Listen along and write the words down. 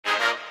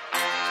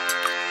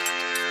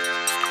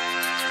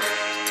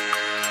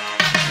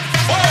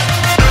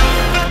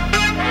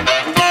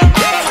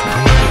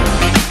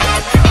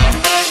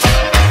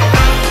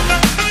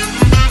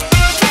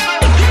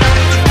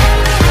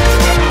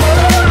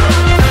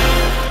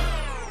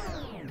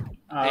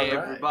Hey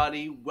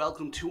everybody,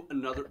 welcome to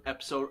another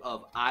episode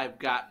of I've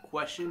Got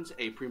Questions,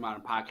 a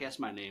Premodern podcast.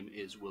 My name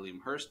is William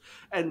Hurst,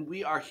 and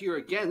we are here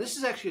again. This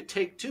is actually a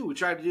take two. We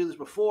tried to do this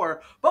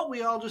before, but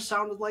we all just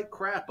sounded like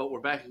crap, but we're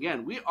back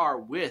again. We are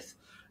with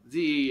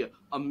the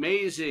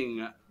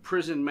amazing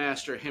prison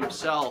master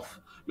himself,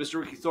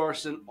 Mr. Ricky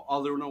Thorson,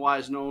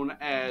 otherwise known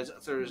as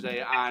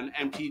Thursday on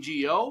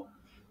MTGO,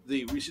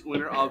 the recent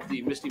winner of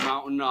the Misty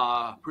Mountain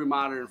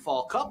Premodern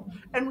Fall Cup,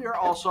 and we are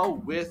also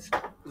with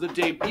the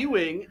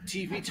debuting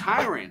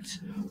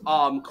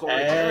TvTyrant,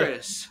 Corey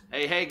Chris.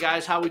 Hey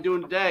guys, how we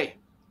doing today?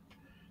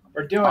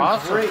 We're doing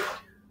great.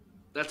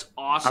 That's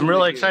awesome. I'm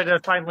really excited to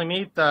finally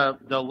meet the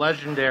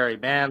legendary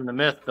man, the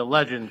myth, the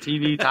legend,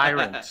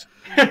 TvTyrant.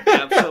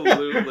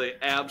 Absolutely,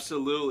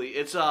 absolutely.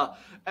 It's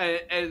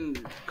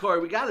and Corey,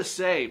 we got to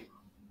say,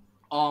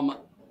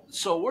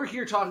 so we're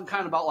here talking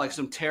kind of about like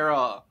some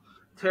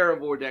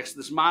Terravore decks,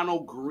 this mono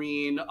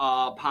green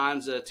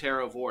Ponza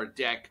Terravore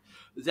deck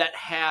that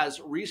has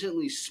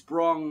recently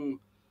sprung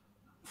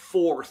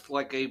forth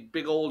like a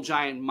big old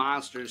giant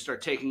monster to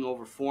start taking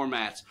over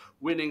formats,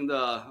 winning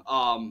the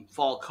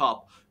Fall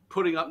Cup,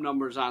 putting up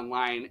numbers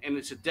online, and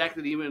it's a deck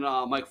that even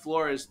Mike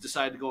Flores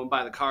decided to go and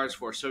buy the cards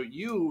for. So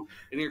you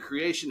and your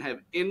creation have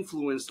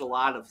influenced a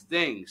lot of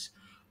things.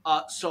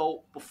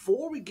 So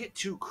before we get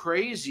too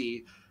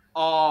crazy,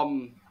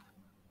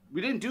 we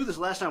didn't do this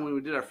last time when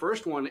we did our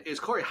first one. Is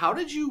Corey, how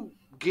did you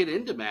get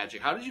into Magic?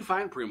 How did you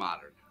find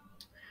Premodern?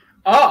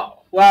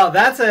 Oh, well,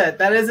 that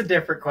is a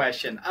different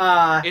question.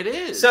 It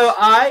is. So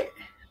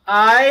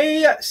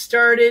I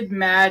started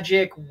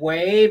Magic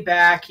way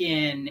back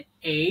in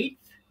 8th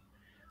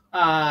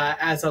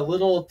as a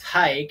little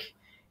tyke,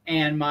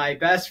 and my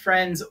best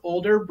friend's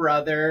older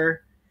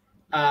brother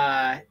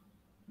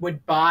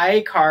would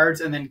buy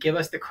cards and then give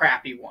us the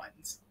crappy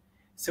ones.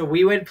 So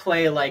we would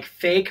play like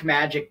fake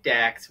Magic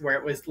decks where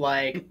it was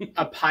like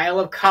a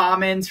pile of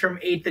commons from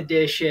 8th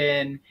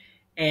edition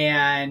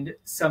and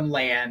some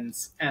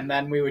lands. And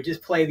then we would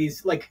just play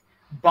these like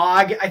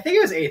Bog. I think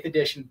it was 8th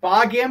edition.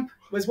 Bog Imp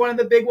was one of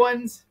the big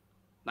ones.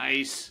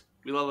 Nice.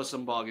 We love us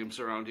some Bog Imps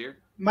around here.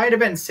 Might have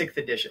been 6th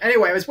edition.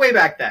 Anyway, it was way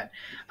back then.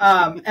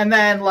 And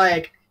then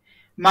like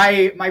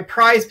my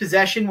prized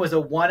possession was a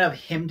one of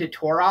Hymn to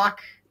Torok.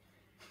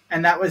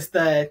 And that was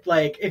the,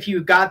 like, if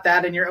you got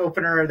that in your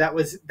opener,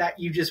 that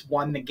you just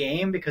won the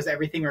game because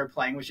everything we were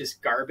playing was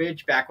just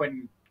garbage back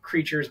when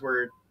creatures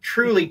were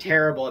truly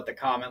terrible at the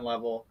common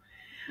level.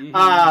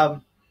 Mm-hmm.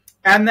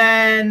 And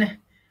then,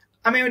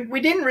 I mean, I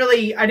didn't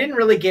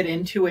really get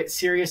into it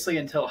seriously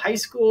until high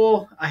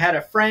school. I had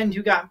a friend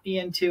who got me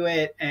into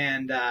it,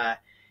 and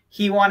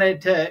he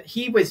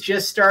was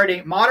just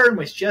starting. Modern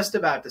was just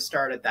about to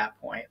start at that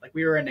point. Like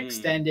we were in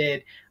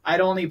extended. I'd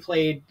only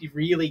played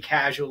really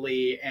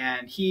casually,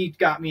 and he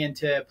got me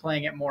into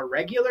playing it more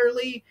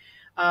regularly.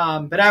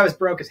 But I was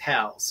broke as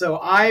hell. So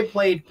I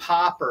played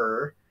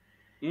Pauper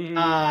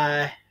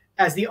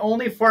as the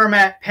only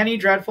format. Penny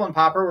Dreadful and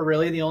Pauper were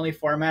really the only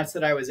formats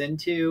that I was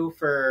into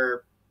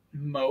for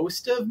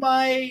most of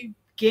my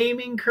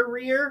gaming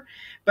career.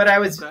 But I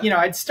was,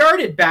 I'd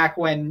started back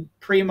when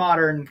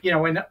Premodern,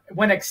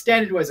 when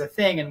extended was a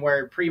thing and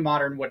where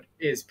Premodern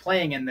is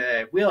playing in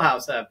the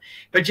wheelhouse of,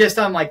 but just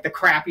on like the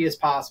crappiest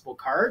possible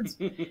cards.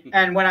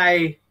 And when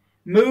I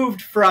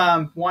moved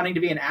from wanting to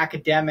be an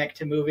academic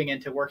to moving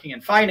into working in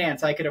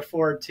finance, I could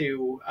afford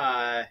to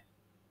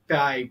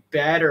buy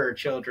better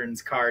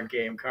children's card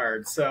game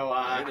cards. So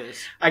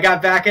I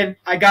got back in.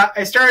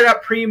 I started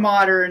up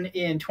Premodern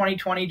in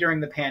 2020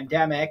 during the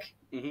pandemic.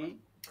 Mm-hmm.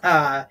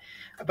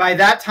 By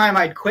that time,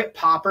 I'd quit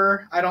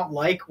Pauper. I don't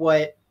like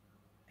what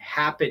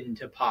happened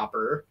to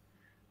Pauper.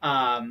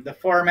 The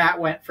format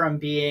went from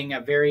being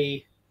a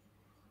very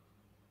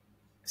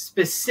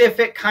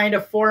specific kind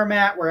of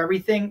format where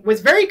everything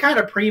was very kind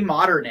of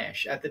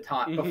pre-modernish at the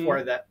time. Mm-hmm.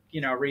 Before that,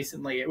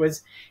 recently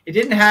it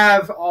didn't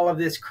have all of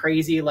this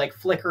crazy like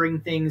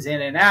flickering things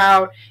in and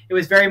out. It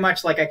was very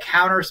much like a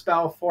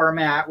counterspell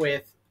format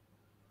with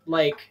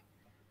like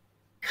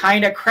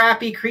kind of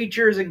crappy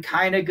creatures and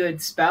kind of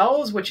good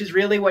spells, which is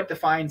really what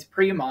defines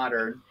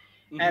Premodern.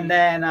 Mm-hmm. And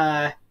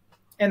then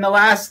in the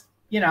last,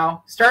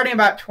 starting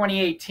about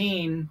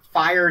 2018,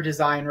 Fire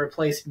Design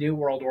replaced New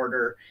World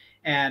Order,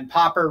 and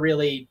Pauper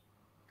really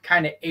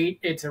kind of ate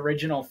its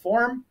original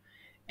form.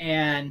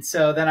 And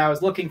so then I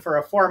was looking for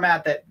a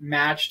format that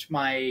matched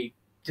my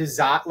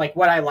desire, like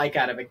what I like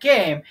out of a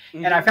game.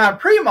 Mm-hmm. And I found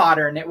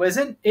Premodern.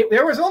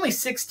 There was only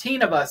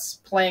 16 of us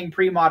playing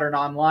Premodern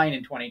online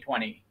in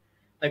 2020.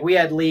 Like we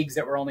had leagues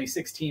that were only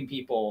 16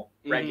 people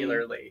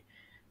regularly.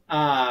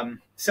 Mm-hmm.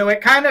 So I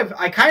kind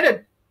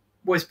of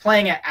was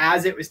playing it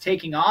as it was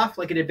taking off.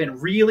 Like it had been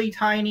really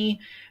tiny.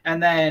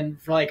 And then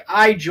like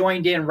I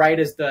joined in right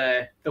as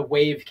the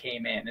wave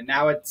came in. And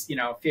now it's,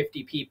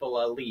 50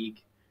 people a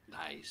league.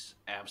 Nice.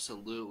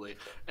 Absolutely.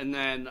 And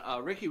then,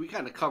 Ricky, we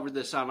kind of covered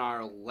this on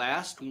our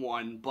last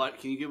one, but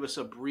can you give us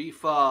a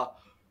brief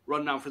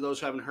rundown for those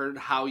who haven't heard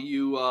how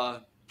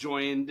you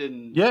joined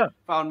and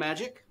found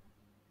Magic?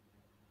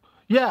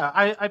 Yeah,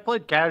 I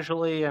played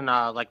casually in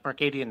like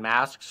Mercadian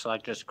Masks,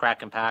 like just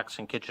cracking packs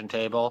and kitchen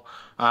table.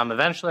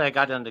 Eventually, I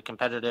got into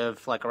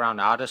competitive like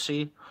around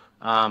Odyssey,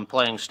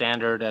 playing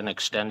standard and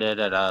extended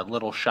at a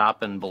little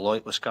shop in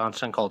Beloit,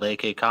 Wisconsin called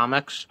AK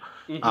Comics.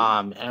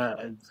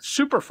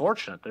 Super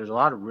fortunate. There's a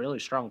lot of really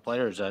strong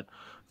players that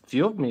a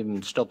few of them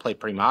even still play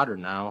Premodern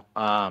now.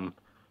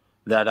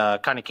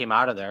 That kind of came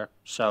out of there.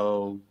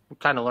 So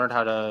kind of learned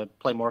how to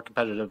play more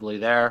competitively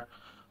there.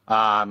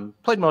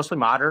 Played mostly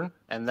modern,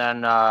 and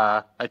then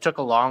I took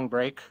a long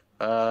break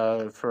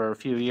for a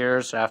few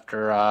years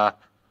after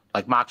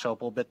like Mox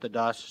Opal bit the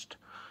dust.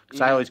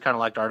 Because I always kind of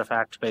liked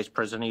artifact-based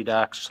prison-y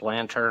decks,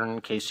 Lantern,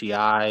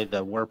 KCI,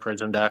 the War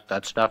Prison deck,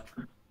 that stuff.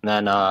 And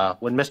then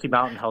when Misty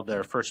Mountain held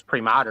their first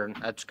pre-modern,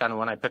 that's kind of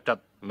when I picked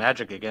up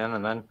Magic again,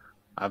 and then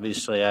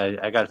obviously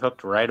I got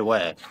hooked right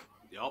away.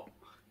 Yep.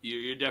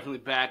 You're definitely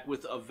back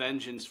with a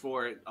vengeance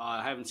for it.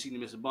 I haven't seen you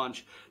miss a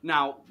bunch.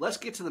 Now, let's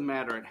get to the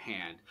matter at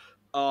hand.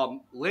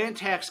 Land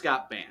tax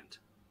got banned,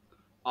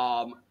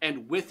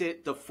 and with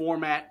it, the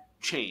format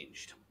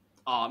changed.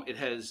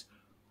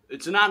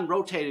 It's a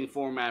non-rotating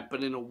format,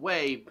 but in a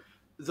way,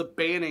 the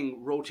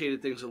banning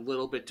rotated things a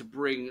little bit to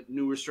bring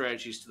newer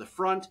strategies to the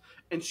front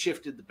and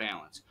shifted the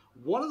balance.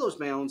 One of those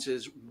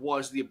balances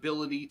was the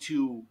ability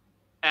to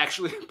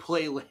actually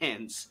play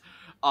lands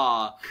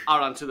out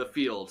onto the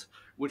field,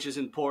 which is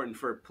important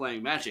for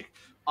playing Magic.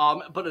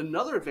 But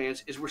another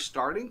advance is we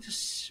started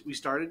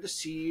to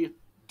see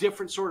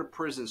different sort of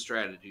prison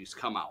strategies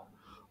come out.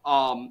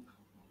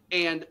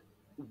 And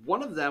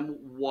one of them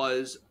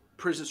was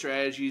prison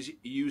strategies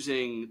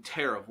using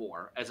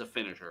Terravor as a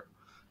finisher.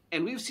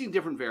 And we've seen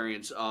different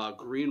variants,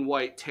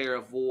 green-white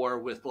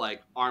Terravor with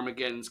like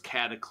Armageddon's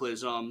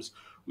Cataclysms.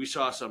 We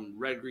saw some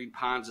red-green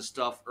Ponza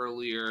stuff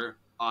earlier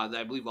that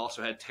I believe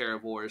also had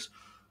Terravors.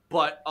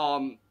 But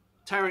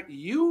Tyrant,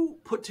 you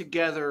put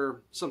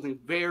together something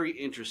very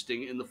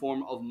interesting in the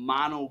form of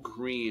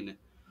mono-green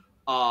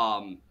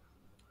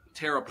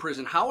Terra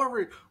Prison.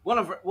 However, one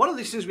of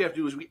these things we have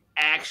to do is we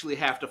actually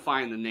have to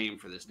find the name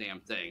for this damn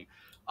thing.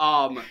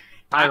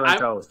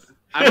 TyrantOath.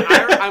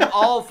 I'm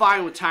all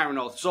fine with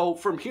TyrantOath. So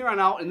from here on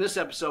out in this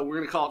episode, we're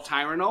going to call it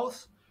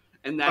TyrantOath,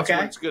 and that's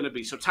what it's going to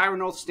be. So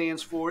TyrantOath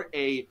stands for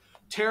a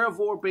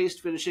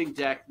Terravor-based finishing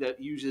deck that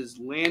uses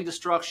land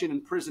destruction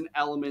and prison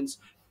elements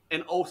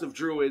and Oath of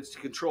Druids to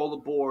control the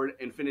board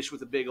and finish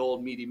with a big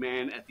old meaty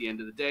man at the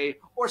end of the day,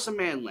 or some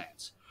man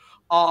lands.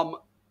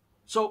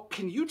 So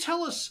can you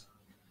tell us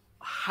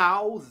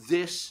how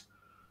this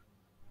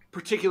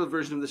particular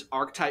version of this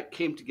archetype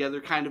came together,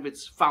 kind of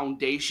its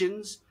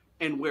foundations,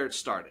 and where it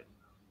started?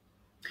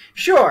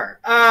 Sure.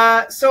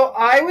 So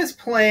I was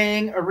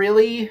playing a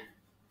really,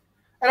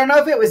 I don't know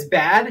if it was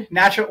bad,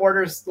 natural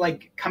orders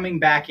like coming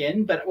back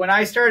in, but when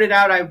I started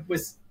out,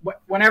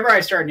 whenever I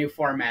start a new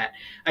format,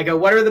 I go,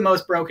 what are the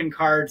most broken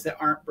cards that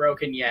aren't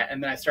broken yet?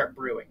 And then I start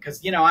brewing.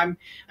 Because, you know, I'm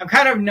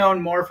kind of known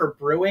more for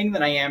brewing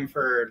than I am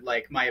for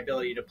like my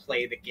ability to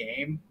play the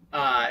game.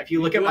 If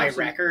you look at my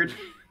record.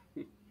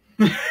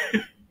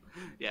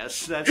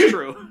 Yes, that's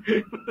true.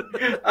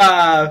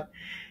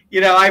 You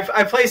know,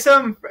 I play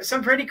some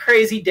pretty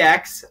crazy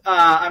decks.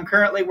 I'm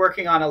currently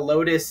working on a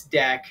Lotus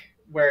deck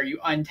where you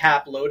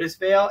untap Lotus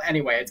Veil.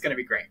 Anyway, it's going to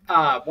be great.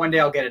 One day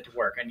I'll get it to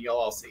work, and you'll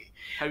all see.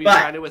 Have you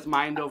tried it with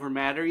Mind Over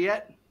Matter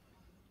yet?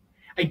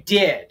 I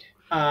did.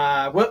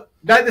 Well,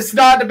 it's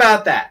not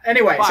about that.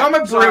 Anyway, so I'm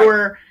a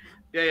brewer.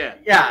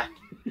 Yeah.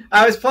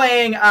 I was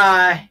playing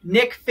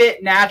Nick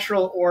Fit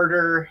Natural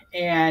Order,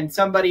 and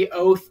somebody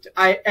oathed.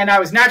 I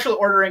was natural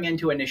ordering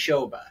into a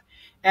Nishoba,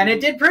 and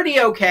it did pretty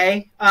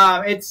okay.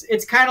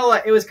 It's kind of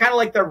like, it was kind of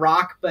like the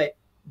Rock, but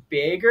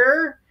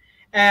bigger.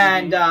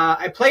 And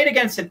I played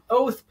against an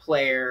Oath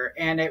player,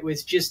 and it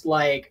was just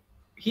like,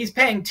 he's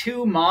paying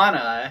 2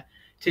 mana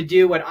to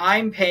do what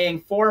I'm paying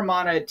 4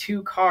 mana,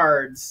 2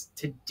 cards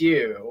to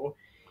do,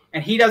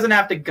 and he doesn't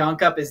have to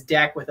gunk up his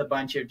deck with a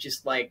bunch of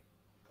just like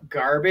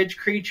garbage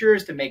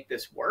creatures to make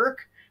this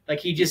work. Like,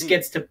 he just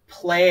gets to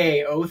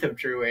play Oath of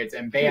Druids,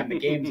 and bam, the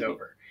game's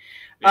over.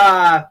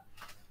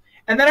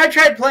 And then I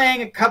tried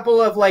playing a couple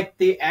of like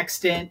the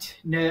extant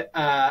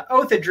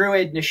Oath of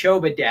Druid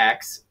Nishoba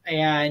decks,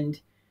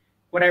 and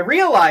what I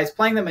realized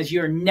playing them is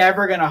you're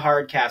never going to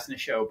hardcast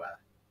Nishoba.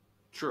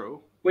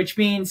 True. Which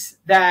means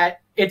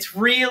that it's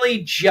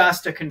really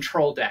just a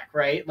control deck,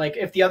 right? Like,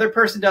 if the other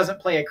person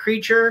doesn't play a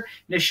creature,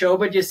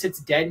 Nishoba just sits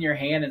dead in your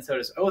hand, and so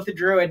does Oath of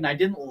Druid, and I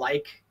didn't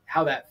like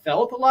how that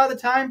felt a lot of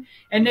the time.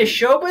 And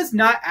Nishoba's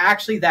not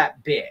actually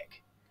that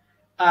big.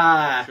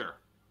 Sure.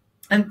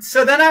 And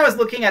so then I was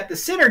looking at the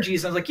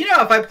synergies, and I was like,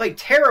 if I play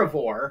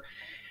Terravor,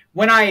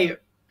 when I,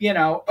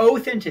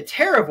 Oath into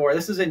Terravor,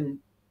 this is in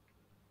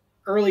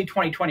early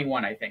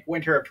 2021, I think,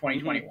 winter of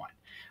 2021.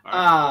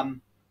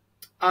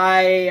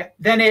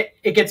 Then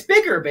it gets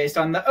bigger based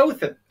on the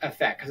Oath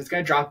effect, because it's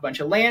going to drop a bunch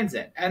of lands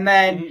in. And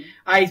then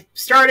I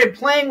started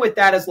playing with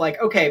that as like,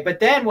 okay, but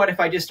then what if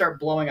I just start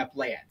blowing up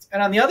lands?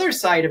 And on the other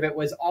side of it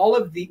was all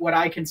of the what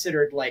I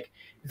considered like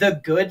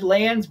the good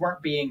lands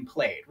weren't being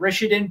played.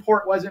 Rishadan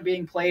Port wasn't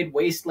being played.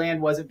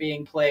 Wasteland wasn't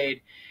being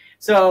played.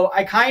 So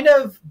I kind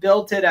of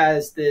built it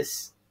as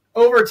this,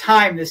 over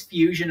time, this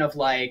fusion of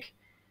like,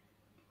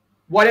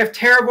 what if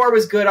Terravor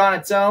was good on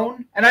its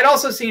own? And I'd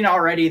also seen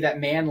already that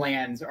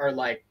manlands are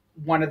like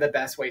one of the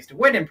best ways to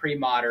win in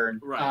pre-modern.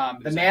 Right,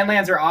 The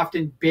manlands are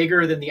often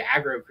bigger than the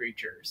aggro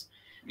creatures.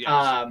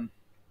 Yes.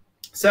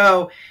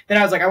 So then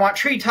I was like, I want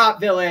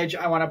Treetop Village,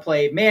 I want to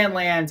play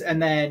manlands,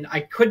 and then I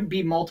couldn't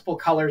be multiple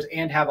colors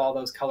and have all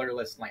those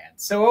colorless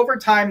lands. So over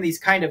time, these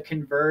kind of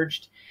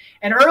converged.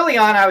 And early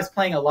on, I was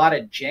playing a lot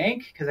of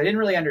jank because I didn't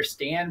really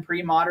understand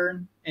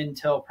pre-modern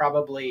until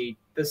probably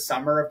the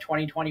summer of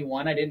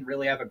 2021. I didn't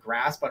really have a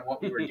grasp on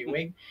what we were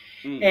doing.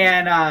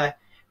 And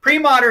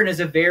pre-modern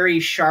is a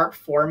very sharp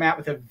format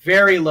with a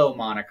very low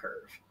mana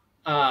curve.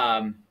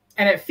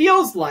 And it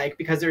feels like,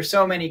 because there's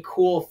so many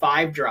cool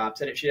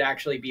 5-drops, that it should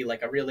actually be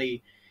like a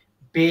really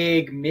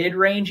big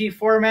mid-rangey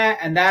format.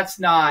 And that's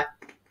not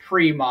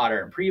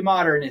pre-modern.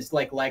 Pre-modern is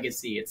like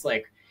Legacy. It's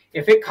like,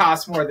 if it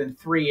costs more than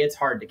 3, it's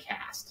hard to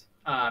cast.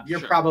 You're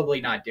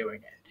probably not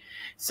doing it.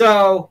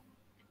 So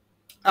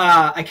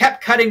I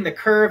kept cutting the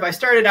curve. I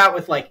started out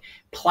with like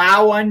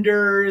Plow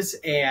Unders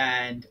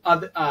and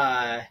other,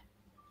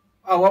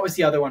 what was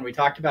the other one? We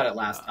talked about it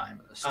last time.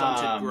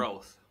 Stunted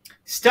Growth.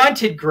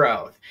 Stunted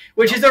Growth,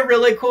 which is a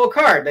really cool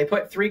card. They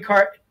put 3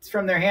 cards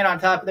from their hand on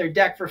top of their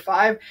deck for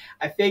 5.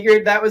 I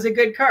figured that was a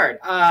good card.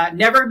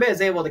 Never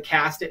was able to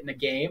cast it in a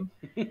game.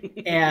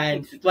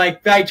 And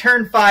like by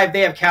turn 5, they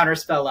have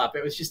Counterspell up.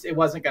 It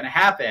wasn't going to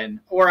happen,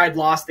 or I'd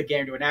lost the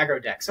game to an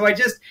aggro deck. So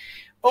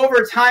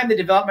over time, the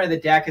development of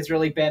the deck has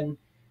really been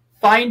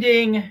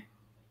finding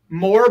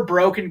more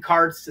broken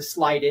cards to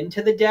slide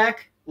into the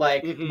deck,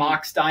 like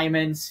Mox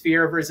Diamond,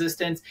 Sphere of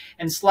Resistance,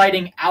 and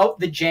sliding out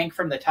the jank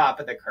from the top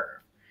of the curve.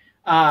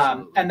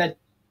 And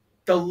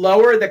the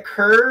lower the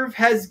curve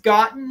has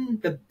gotten,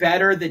 the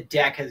better the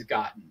deck has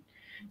gotten.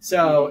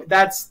 So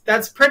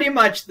that's pretty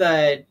much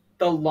the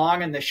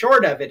long and the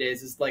short of it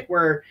is like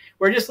we're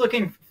just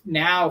looking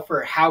now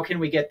for how can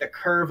we get the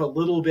curve a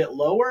little bit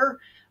lower.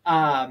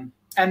 And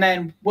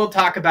then we'll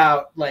talk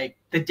about like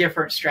the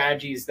different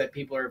strategies that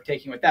people are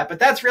taking with that. But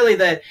that's really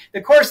the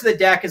course of the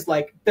deck is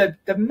like the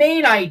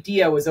main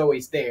idea was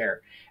always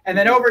there. And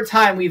then over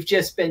time, we've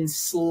just been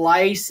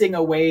slicing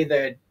away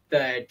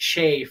the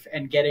chafe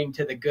and getting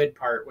to the good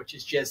part, which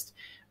is just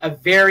a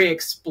very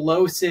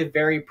explosive,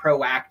 very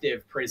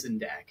proactive prison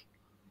deck.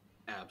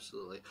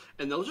 Absolutely.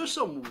 And those are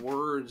some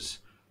words,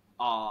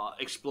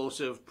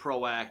 explosive,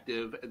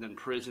 proactive, and then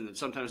prison that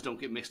sometimes don't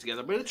get mixed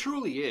together, but it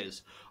truly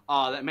is.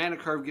 That mana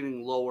curve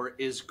getting lower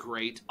is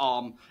great.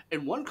 And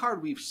one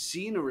card we've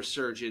seen a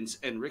resurgence,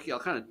 and Ricky, I'll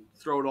kind of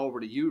throw it over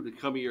to you to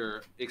come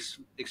your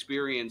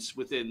experience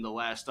within the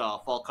last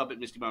Fall Cup at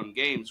Misty Mountain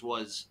Games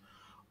was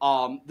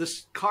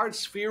this card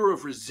Sphere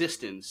of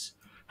Resistance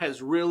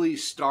has really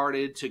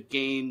started to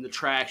gain the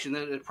traction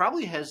that it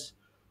probably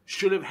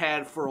should have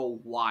had for a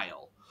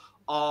while.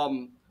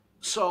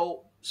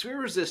 So Sphere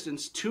of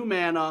Resistance, 2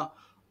 mana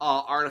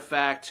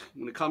artifact.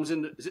 When it comes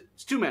in,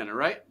 it's 2 mana,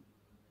 right?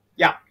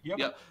 Yeah.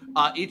 Yep.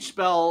 Each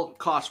spell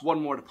costs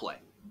 1 more to play.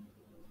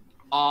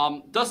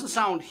 Doesn't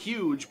sound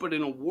huge, but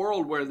in a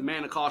world where the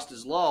mana cost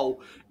is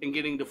low and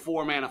getting to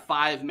 4 mana,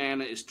 5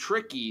 mana is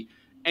tricky,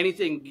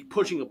 anything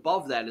pushing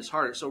above that is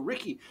harder. So,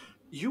 Ricky,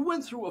 you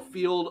went through a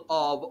field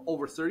of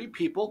over 30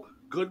 people,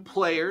 good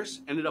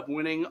players, ended up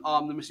winning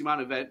the Misty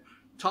Mountain event.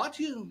 Talk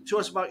to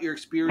us about your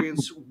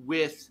experience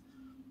with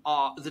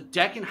the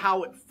deck and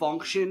how it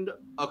functioned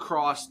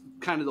across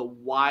kind of the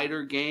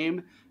wider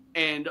game,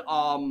 and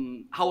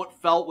how it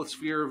felt with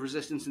Sphere of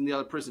Resistance and the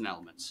other prison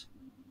elements.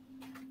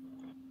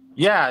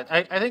 Yeah,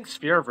 I think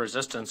Sphere of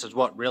Resistance is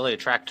what really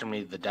attracted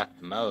me to the deck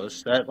the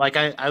most.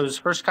 I was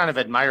first kind of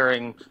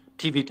admiring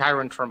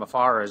TvTyrant from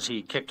afar as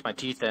he kicked my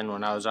teeth in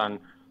when I was on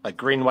like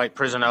green-white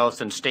Prison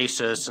Oath and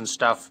Stasis and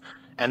stuff.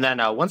 And then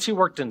once he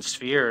worked in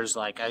Spheres,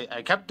 like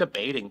I kept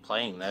debating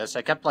playing this.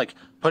 I kept like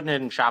putting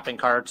it in shopping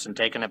carts and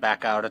taking it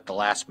back out at the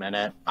last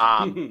minute.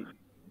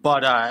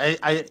 But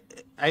I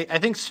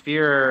think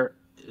Sphere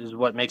is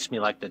what makes me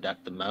like the deck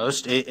the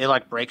most. It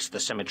like breaks the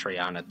symmetry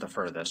on it the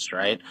furthest,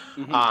 right?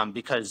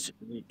 Because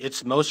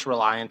it's most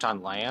reliant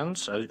on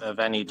lands of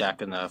any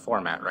deck in the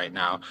format right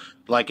now.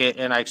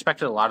 And I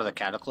expected a lot of the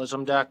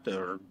Cataclysm deck,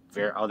 or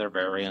other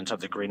variants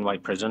of the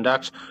green-white prison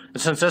decks. And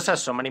since this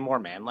has so many more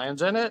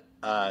manlands in it,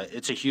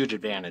 it's a huge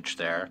advantage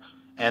there.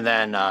 And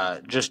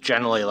then just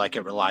generally, like,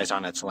 it relies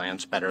on its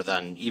lands better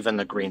than even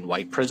the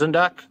green-white prison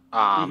deck.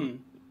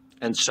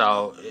 And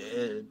so,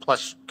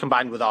 plus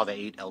combined with all the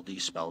 8 LD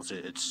spells,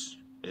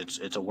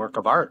 it's a work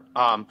of art.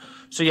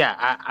 So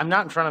yeah, I'm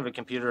not in front of a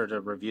computer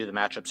to review the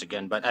matchups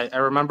again, but I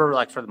remember,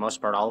 like, for the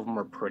most part, all of them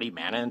were pretty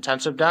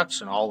mana-intensive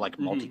decks and all like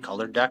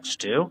multicolored decks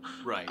too.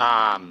 Right.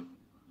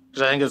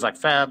 Because I think it was like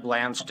Feb,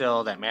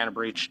 Landstill, that Mana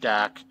Breach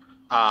deck,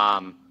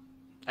 and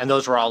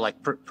those were all like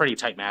pretty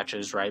tight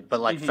matches, right? But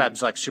like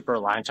Feb's like super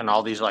reliant on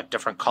all these like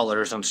different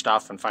colors and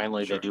stuff, and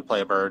finally they do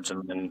play birds,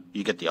 and then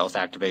you get the Oath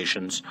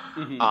activations.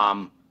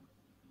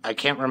 I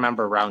can't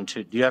remember round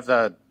 2. Do you have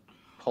the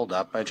pulled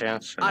up by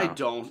chance? I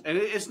don't, and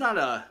it's not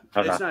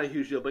a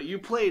huge deal. But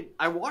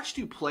I watched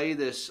you play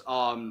this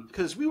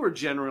because we were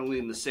generally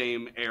in the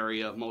same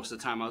area most of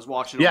the time. I was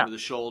watching over the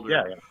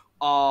shoulder.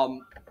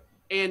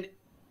 And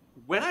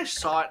when I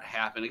saw it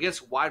happen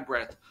against Wide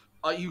Breath,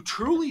 you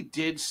truly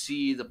did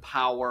see the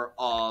power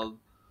of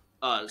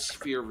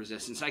Sphere of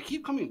Resistance. And I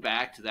keep coming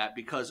back to that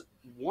because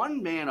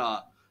 1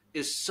 mana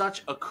is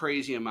such a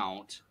crazy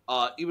amount,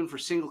 even for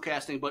single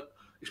casting, but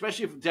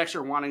especially if decks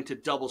are wanting to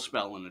double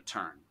spell in a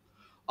turn.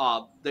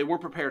 They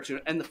weren't prepared to.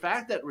 And the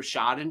fact that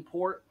Rashad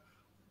Port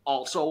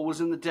also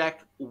was in the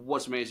deck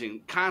was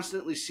amazing.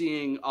 Constantly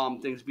seeing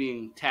things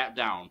being tapped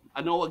down.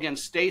 I know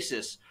against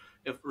Stasis,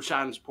 if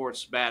Rashad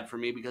Port's bad for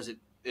me because it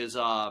is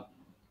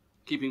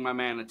keeping my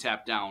mana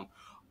tapped down.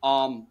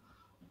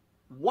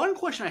 One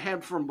question I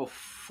had from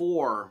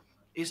before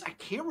is I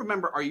can't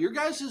remember, are your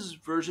guys'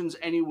 versions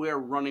anywhere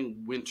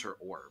running Winter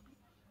Orb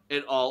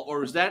at all?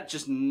 Or is that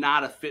just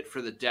not a fit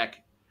for the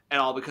deck at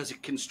all because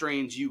it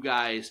constrains you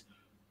guys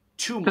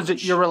too much?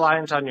 Because you're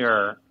reliant on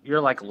your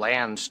like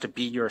lands to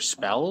be your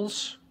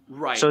spells.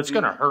 Right. So it's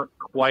going to hurt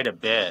quite a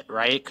bit,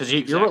 right? Because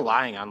you're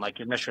relying on like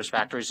your Mistress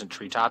Factories and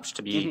Treetops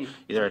to be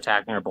either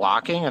attacking or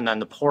blocking. And then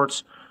the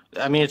ports,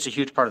 I mean, it's a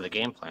huge part of the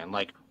game plan.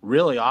 Like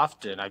really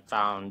often I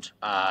found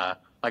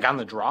like on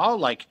the draw,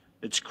 like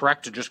it's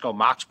correct to just go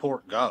Mox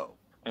Port Go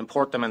and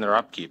port them in their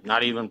upkeep,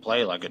 not even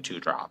play like a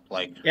 2-drop.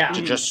 Like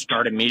to just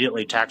start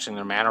immediately taxing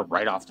their mana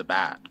right off the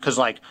bat. Because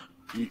like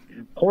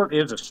port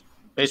is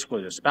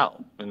basically the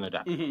spell in the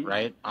deck,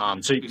 right?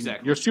 So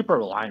you're super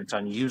reliant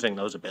on using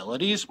those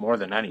abilities more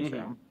than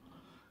anything.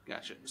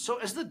 Gotcha. So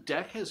as the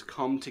deck has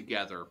come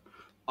together,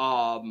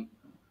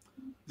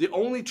 the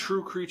only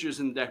true creatures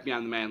in the deck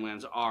beyond the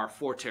Manlands are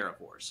 4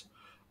 Terravores.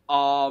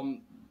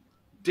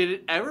 Did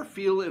it ever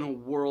feel in a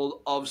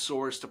world of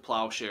Swords to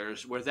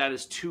Plowshares where that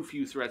is too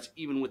few threats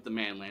even with the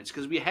Manlands?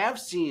 Because we have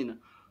seen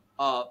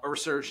a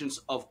resurgence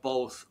of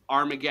both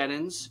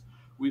Armageddons.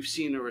 We've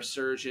seen a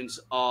resurgence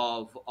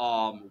of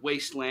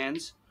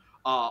Wastelands,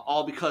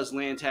 all because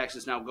land tax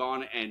is now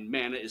gone and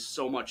mana is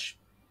so much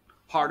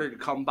harder to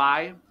come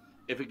by.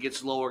 If it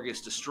gets lower, it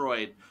gets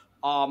destroyed.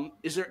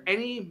 Was there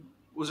any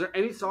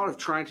thought of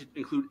trying to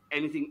include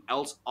anything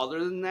else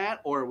other than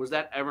that, or was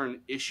that ever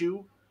an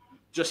issue?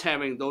 Just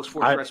having those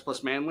 4 threats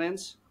plus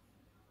Manlands?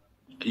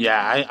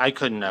 Yeah, I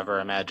could never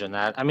imagine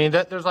that. I mean,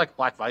 there's like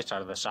Black Vice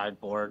out of the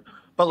sideboard.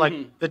 But,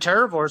 like, the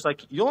Terravores,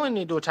 like, you only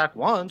need to attack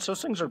once.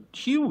 Those things are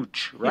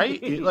huge,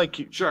 right?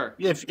 Sure.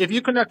 If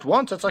you connect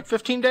once, that's like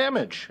 15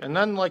 damage. And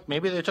then, like,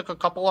 maybe they took a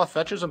couple off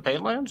fetches and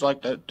Painlands.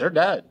 Like, they're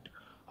dead.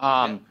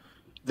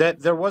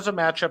 There was a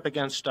matchup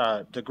against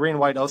the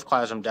Green-White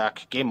Oathclasm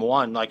deck, game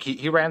 1. Like,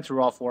 he ran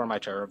through all 4 of my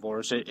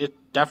Terravores. It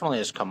definitely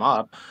has come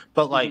up.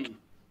 But, like,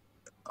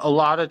 a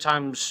lot of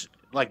times,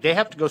 like, they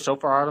have to go so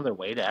far out of their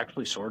way to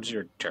actually swords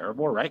your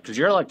Terravore, right? Because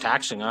you're, like,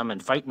 taxing them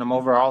and fighting them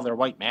over all their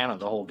white mana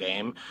the whole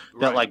game.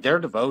 That, like, they're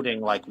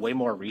devoting, like, way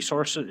more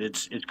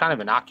resources. It's kind of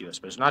innocuous,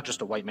 but it's not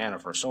just a white mana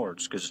for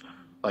swords. Because,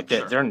 like,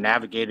 they're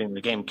navigating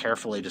the game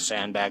carefully to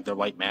sandbag their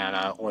white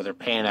mana, or they're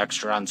paying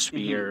extra on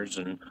spears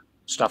and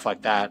stuff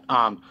like that.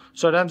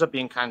 So it ends up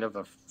being kind of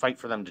a fight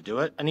for them to do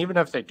it. And even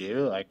if they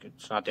do, like,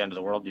 it's not the end of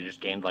the world. You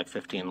just gained, like,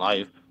 15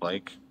 life.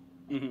 Like,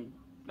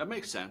 that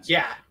makes sense.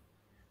 Yeah.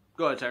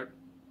 Go ahead, Tyrant.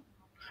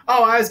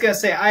 Oh, I was going to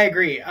say, I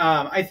agree.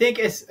 I think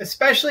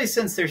especially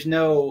since there's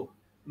no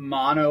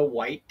mono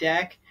white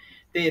deck,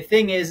 the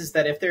thing is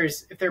that if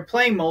they're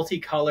playing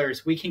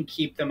multicolors, we can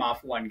keep them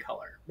off one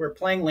color. We're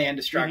playing land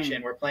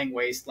destruction, we're playing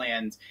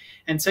wastelands.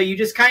 And so you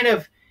just kind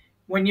of,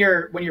 when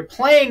you're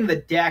playing the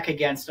deck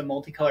against a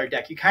multicolor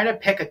deck, you kind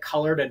of pick a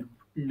color to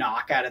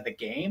knock out of the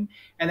game,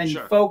 and then you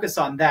focus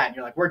on that. And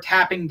you're like, we're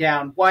tapping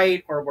down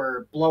white, or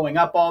we're blowing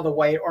up all the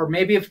white, or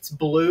maybe if it's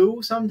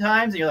blue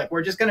sometimes, and you're like,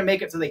 we're just going to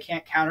make it so they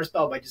can't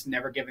counterspell by just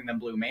never giving them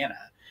blue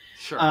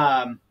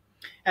mana.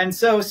 And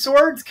so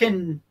swords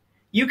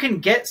you can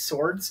get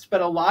swords,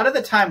 but a lot of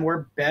the time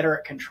we're better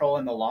at control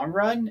in the long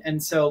run.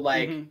 And so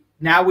like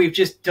now we've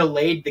just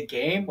delayed the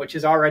game, which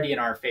is already in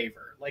our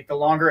favor. Like the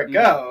longer it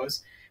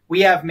goes,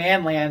 we have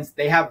Manlands,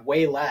 they have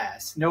way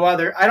less.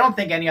 I don't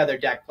think any other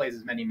deck plays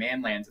as many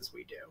Manlands as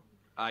we do.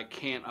 I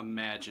can't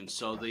imagine.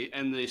 So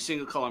the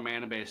single color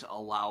mana base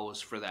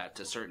allows for that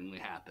to certainly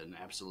happen.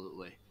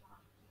 Absolutely.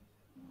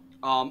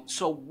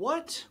 So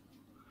what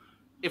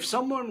if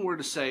someone were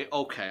to say,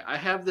 okay, I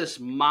have this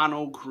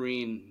mono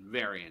green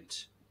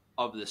variant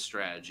of this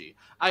strategy.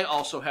 I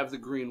also have the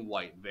green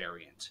white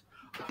variant.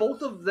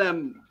 Both of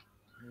them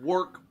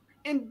work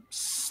in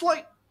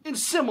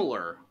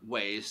similar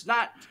ways,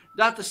 not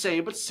the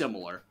same, but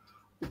similar.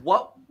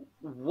 What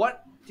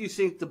do you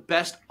think the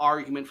best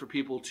argument for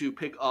people to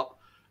pick up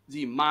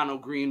the mono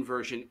green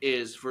version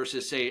is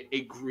versus, say,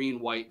 a green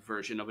white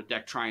version of a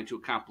deck trying to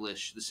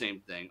accomplish the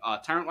same thing?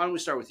 Tyrant, why don't we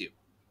start with you?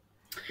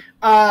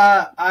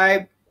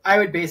 I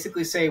would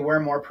basically say we're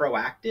more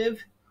proactive.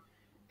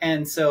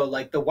 And so,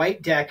 like, the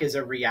white deck is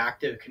a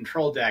reactive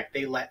control deck.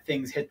 They let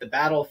things hit the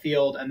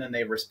battlefield, and then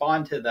they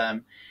respond to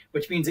them,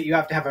 which means that you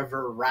have to have a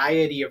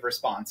variety of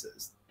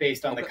responses.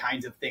 based on the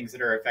kinds of things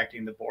that are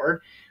affecting the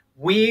board.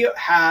 We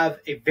have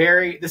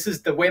this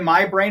is the way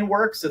my brain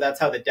works, so that's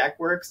how the deck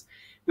works.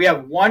 We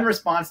have one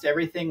response to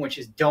everything, which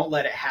is don't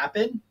let it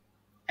happen.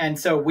 And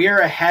so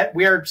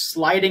we're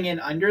sliding in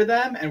under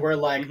them, and we're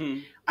like,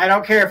 I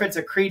don't care if it's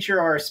a creature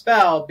or a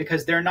spell,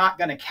 because they're not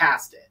going to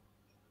cast it.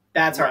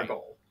 That's our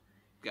goal.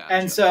 Gotcha.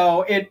 And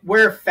so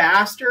we're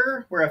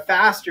faster. We're a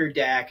faster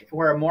deck.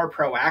 We're a more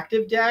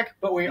proactive deck,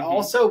 but we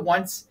also,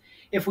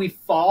 if we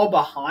fall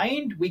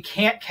behind, we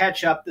can't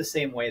catch up the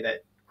same way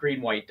that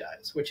green-white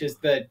does, which is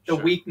the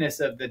weakness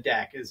of the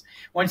deck. Is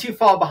once you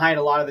fall behind,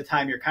 a lot of the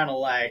time you're kind of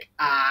like,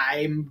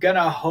 I'm going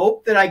to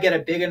hope that I get a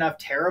big enough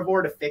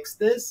Terravore to fix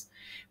this.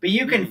 But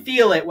you can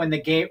feel it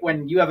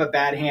when you have a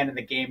bad hand and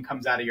the game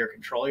comes out of your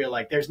control. You're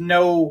like, there's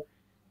no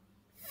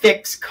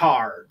fix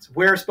cards.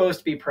 We're supposed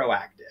to be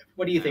proactive.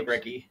 What do you think,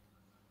 Ricky?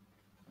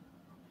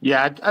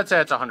 Yeah, I'd say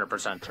it's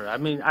 100% true. I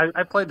mean,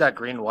 I played that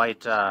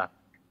green-white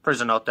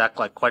Prison Oath deck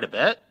like quite a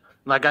bit.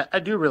 Like, I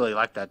do really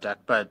like that deck,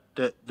 but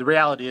the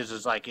reality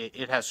is like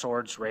it has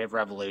Swords, Ray of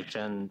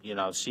Revelation,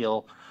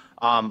 Seal.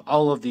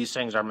 All of these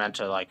things are meant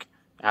to, like,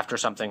 after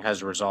something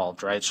has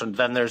resolved, right? So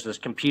then there's this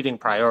competing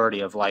priority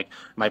of, like,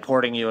 am I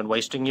porting you and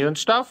wasting you and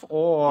stuff,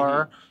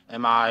 or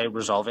am I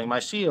resolving my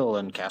Seal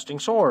and casting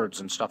Swords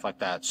and stuff like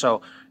that?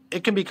 So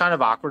it can be kind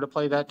of awkward to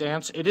play that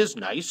dance. It is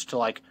nice to,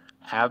 like,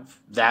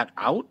 have that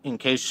out in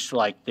case,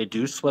 like, they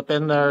do slip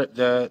in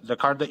the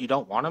card that you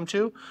don't want them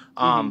to.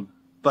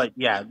 But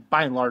yeah,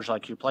 by and large,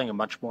 like, you're playing a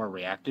much more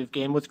reactive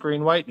game with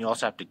green-white, and you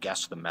also have to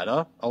guess the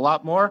meta a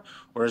lot more.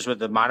 Whereas with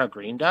the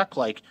mono-green deck,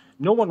 like,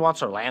 no one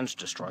wants their lands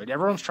destroyed.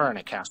 Everyone's trying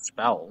to cast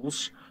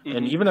spells.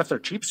 And even if they're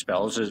cheap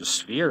spells, a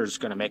sphere is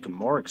going to make them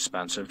more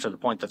expensive to the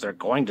point that they're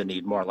going to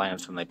need more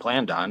lands than they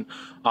planned on.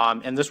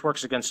 And this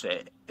works against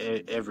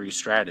every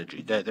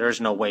strategy. There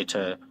is no way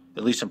to,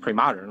 at least in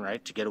Premodern,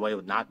 right, to get away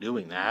with not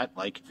doing that.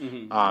 Like,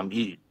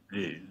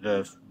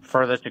 the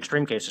furthest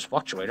extreme case is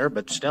Fluctuator,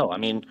 but still, I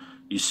mean,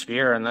 you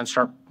sphere and then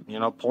start,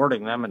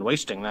 porting them and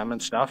wasting them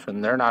and stuff,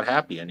 and they're not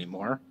happy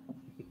anymore.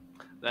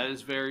 That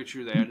is very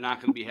true. They are not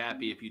going to be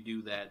happy if you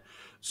do that.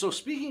 So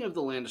speaking of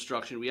the land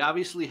destruction, we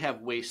obviously have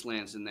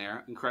Wastelands in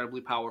there,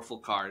 incredibly powerful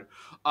card.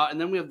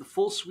 And then we have the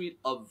full suite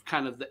of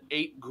kind of the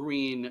 8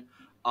 green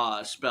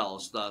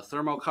spells, the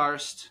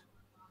Thermokarst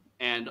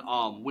and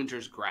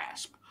Winter's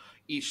Grasp.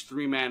 Each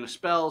 3-mana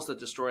spells that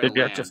destroy a land. Did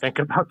you have to think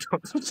about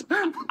those?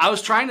 I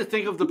was trying to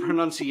think of the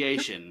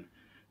pronunciation.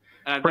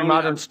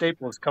 Premodern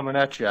staples coming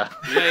at you.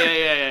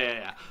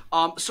 Yeah.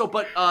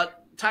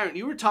 Tyrant,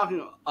 you were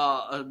talking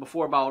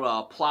before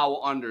about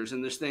plow unders,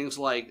 and there's things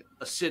like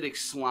acidic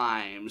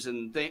slimes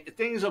and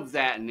things of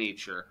that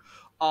nature.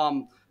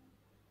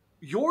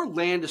 Your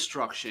land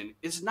destruction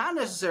is not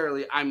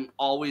necessarily I'm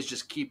always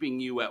just keeping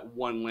you at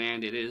one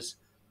land. It's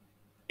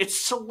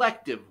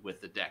selective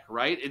with the deck,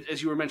 right?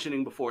 As you were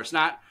mentioning before, it's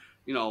not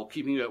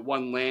keeping you at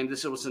one land.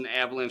 This was an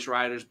Avalanche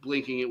Riders,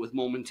 blinking it with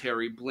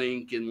momentary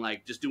blink and,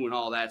 like, just doing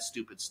all that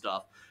stupid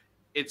stuff.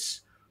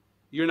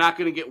 You're not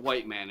going to get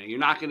white mana. You're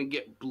not going to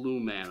get blue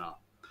mana.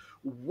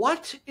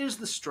 What is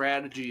the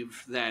strategy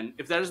then,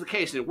 if that is the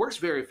case, and it works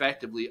very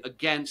effectively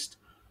against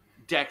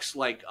decks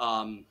like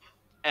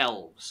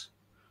Elves,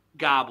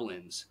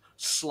 Goblins,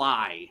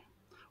 Sly?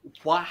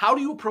 How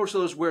do you approach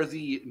those where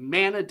the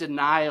mana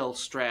denial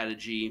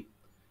strategy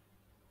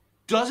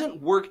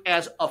doesn't work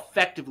as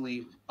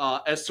effectively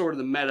as sort of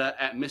the meta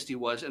at Misty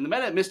was? And the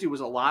meta at Misty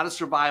was a lot of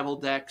survival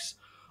decks,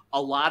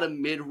 a lot of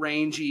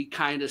mid-rangey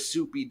kind of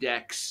soupy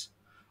decks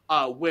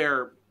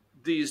where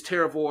these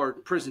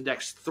Terravore prison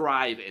decks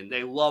thrive in.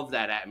 They love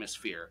that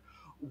atmosphere.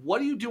 What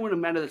do you do in a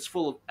meta that's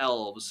full of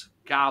elves,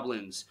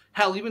 goblins,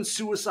 hell, even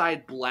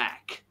Suicide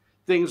Black,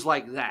 things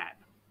like that?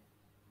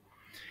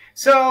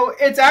 So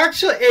it's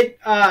actually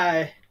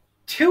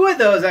two of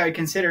those I would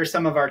consider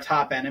some of our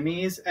top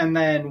enemies, and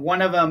then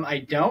one of them I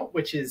don't,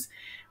 which is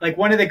like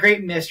one of the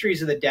great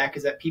mysteries of the deck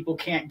is that people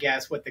can't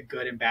guess what the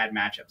good and bad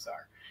matchups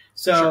are.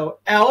 So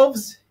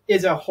Elves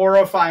is a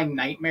horrifying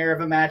nightmare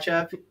of a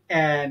matchup,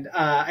 and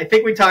I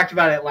think we talked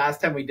about it last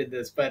time we did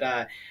this,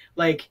 but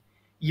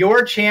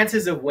your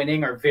chances of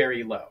winning are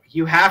very low.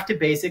 You have to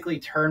basically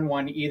turn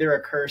one either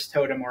a Cursed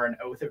Totem or an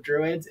Oath of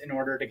Druids in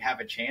order to have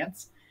a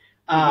chance.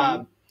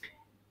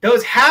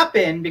 Those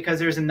happen because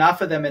there's enough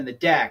of them in the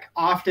deck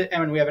often,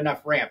 and we have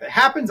enough ramp. It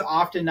happens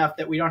often enough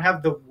that we don't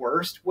have the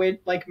worst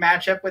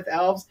matchup with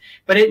elves,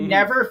 but it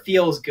never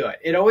feels good.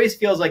 It always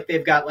feels like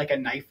they've got like a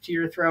knife to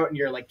your throat and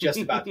you're like just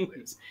about to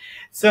lose.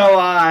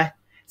 So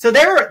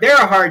they're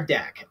a hard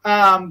deck.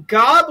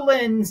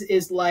 Goblins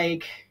is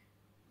like,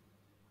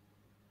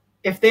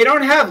 if they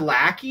don't have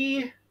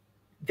Lackey,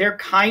 they're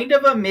kind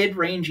of a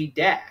mid-rangey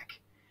deck.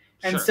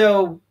 And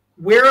so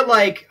we're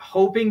like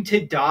hoping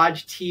to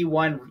dodge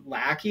T1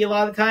 Lackey a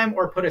lot of the time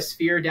or put a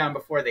sphere down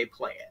before they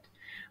play it.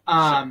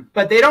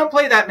 But they don't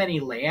play that many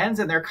lands,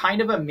 and they're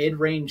kind of a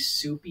mid-range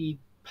soupy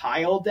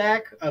pile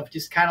deck of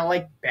just kind of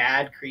like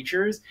bad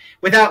creatures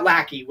without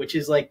Lackey, which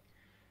is like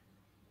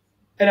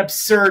an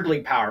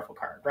absurdly powerful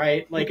card,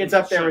 right? Like it's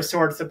up there with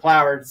Swords to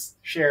Plowers,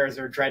 Shares,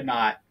 or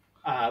Dreadnought.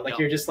 Like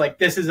you're just like,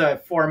 this is a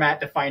format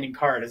defining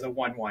card as a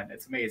 1/1.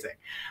 It's amazing.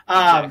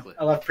 Exactly.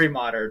 I love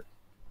Premodern.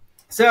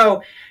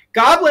 So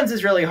goblins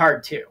is really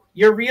hard too.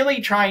 You're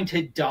really trying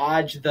to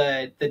dodge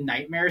the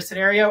nightmare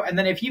scenario, and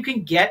then if you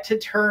can get to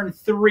turn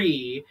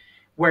 3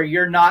 where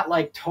you're not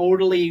like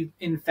totally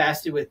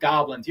infested with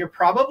goblins, you're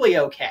probably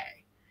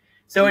okay.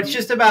 So it's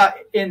just about,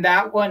 in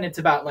that one, it's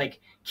about like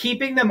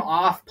keeping them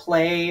off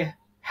play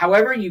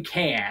however you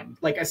can,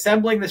 like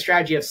assembling the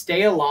strategy of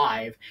stay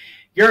alive.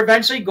 You're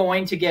eventually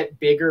going to get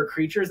bigger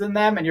creatures than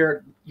them, and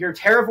your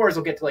terravores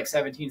will get to like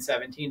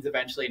 17/17s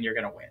eventually, and you're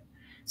going to win.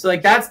 So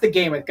like that's the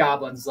game with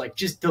goblins, like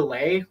just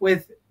delay.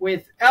 With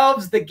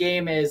elves, the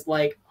game is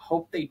like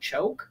hope they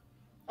choke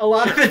a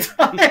lot of the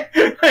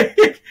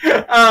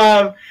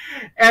time.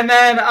 And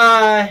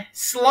then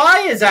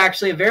Sly is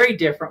actually a very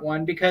different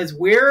one because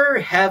we're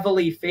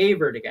heavily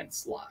favored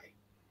against Sly.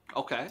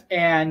 Okay.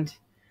 And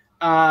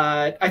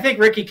I think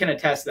Ricky can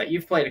attest to that.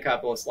 You've played a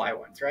couple of Sly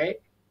ones, right?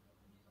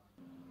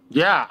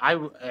 Yeah,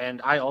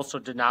 I also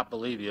did not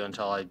believe you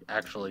until I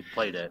actually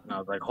played it, and I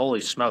was like, "Holy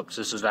smokes,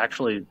 this is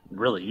actually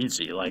really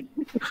easy!" Like,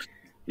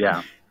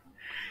 yeah,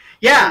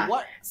 yeah.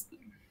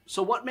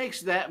 So what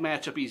makes that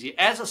matchup easy?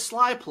 As a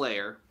Sly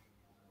player,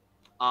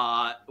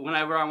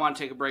 whenever I want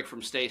to take a break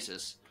from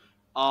stasis,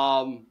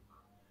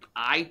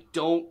 I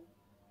don't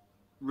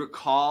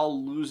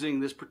recall losing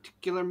this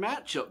particular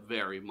matchup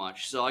very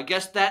much. So I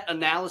guess that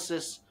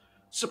analysis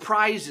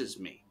surprises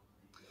me.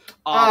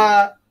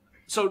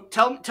 So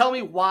tell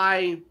me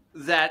why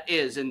that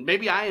is, and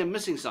maybe I am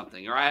missing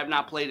something, or I have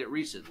not played it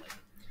recently.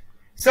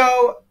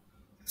 So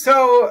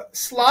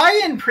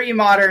Sly and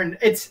Premodern,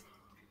 if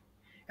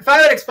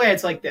I would explain,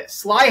 it's like this: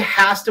 Sly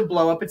has to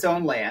blow up its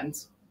own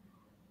lands,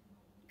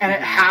 and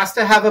it has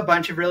to have a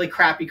bunch of really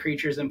crappy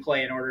creatures in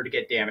play in order to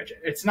get damage.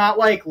 It's not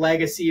like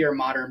Legacy or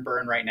Modern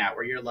Burn right now,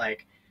 where you're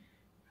like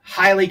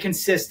highly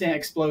consistent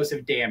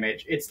explosive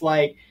damage. It's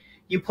like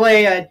you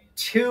play a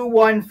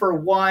 2/1 for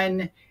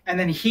 1, and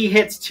then he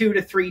hits 2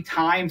 to 3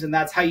 times, and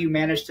that's how you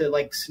manage to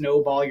like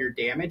snowball your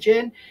damage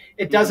in.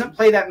 It doesn't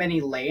play that many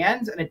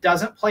lands, and it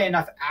doesn't play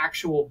enough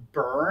actual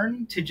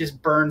burn to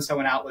just burn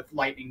someone out with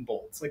lightning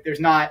bolts. Like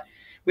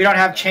we don't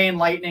have chain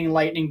lightning,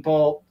 lightning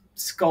bolt,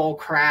 skull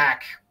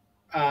crack,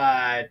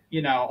 all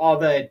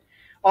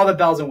the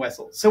bells and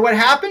whistles. So what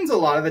happens a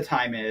lot of the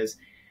time is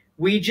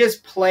we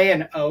just play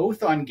an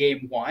oath on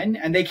game 1,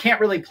 and they can't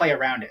really play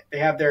around it. They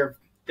have their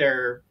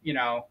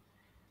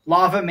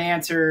lava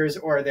mancers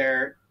or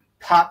their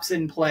pups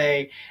in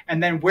play,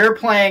 and then we're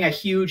playing a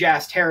huge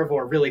ass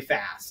terravore really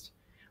fast.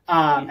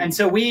 And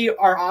so we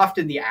are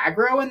often the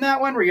aggro in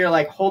that one, where you're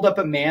like, hold up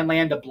a man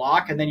land to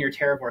block, and then your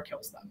terravore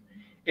kills them.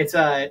 It's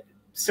a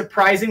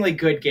surprisingly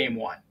good game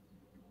 1.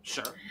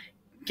 Sure.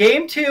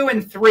 Game 2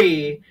 and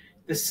 3,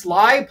 the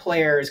Sly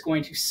player is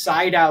going to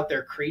side out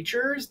their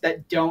creatures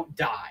that don't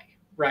die,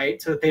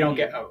 right? So that they don't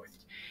get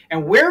oathed.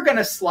 And we're going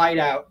to slide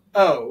out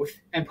Oath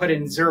and put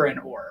in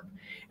Zurin Orb.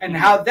 And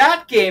how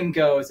that game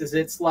goes is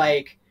it's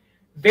like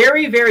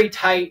very, very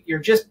tight. You're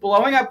just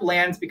blowing up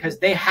lands because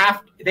they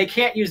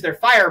can't use their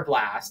fire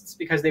blasts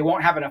because they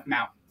won't have enough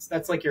mountains.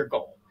 That's like your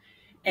goal.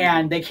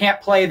 And they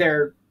can't play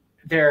their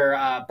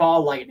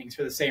ball lightnings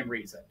for the same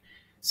reason.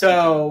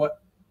 So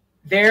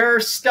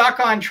they're stuck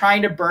on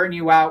trying to burn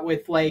you out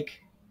with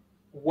like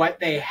what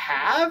they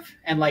have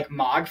and like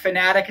Mog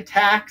Fanatic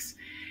attacks.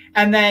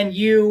 And then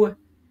you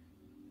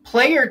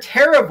play your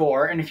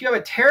Terravore, and if you have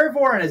a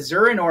Terravore and a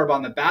Zurin Orb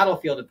on the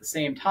battlefield at the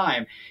same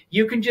time,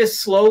 you can just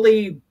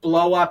slowly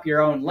blow up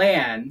your own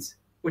lands,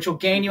 which will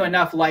gain you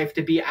enough life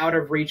to be out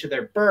of reach of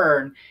their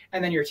burn,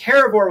 and then your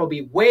Terravore will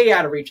be way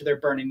out of reach of their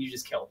burn, and you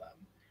just kill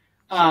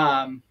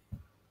them.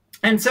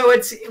 And so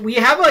we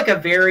have like a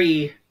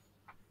very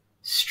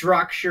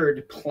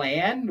structured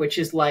plan, which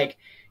is like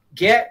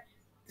get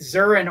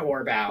Zurin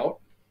Orb out,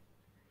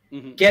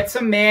 get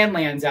some man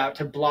lands out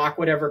to block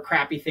whatever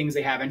crappy things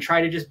they have, and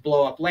try to just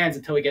blow up lands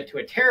until we get to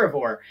a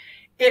Terravore.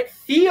 It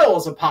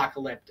feels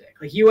apocalyptic.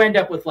 Like you end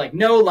up with like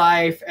no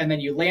life, and then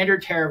you land your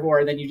Terravore,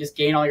 and then you just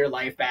gain all your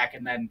life back,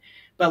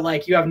 but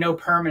like you have no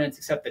permanence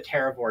except the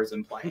Terravores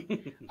in play.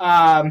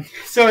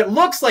 So it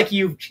looks like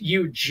you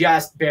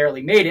just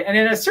barely made it, and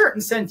in a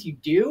certain sense you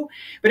do,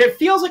 but it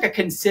feels like a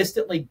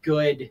consistently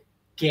good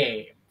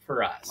game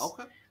for us.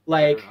 Okay.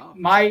 Like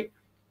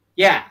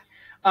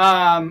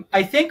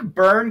I think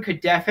Burn could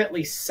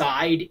definitely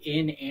side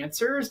in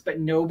answers,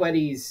 but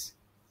nobody's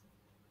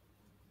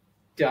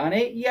done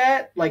it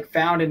yet. Like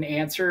found an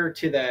answer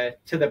to the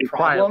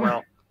problem.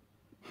 Quiet,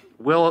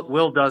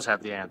 Will does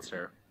have the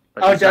answer.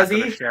 But does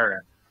he? Share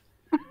it.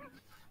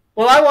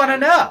 Well, I want to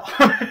know.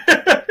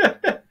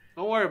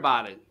 Don't worry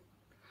about it.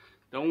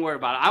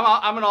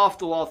 I'm an off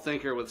the wall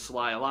thinker with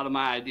Sly. A lot of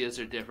my ideas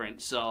are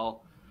different,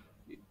 so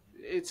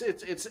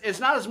it's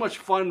not as much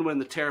fun when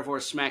the Terravore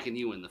is smacking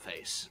you in the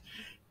face.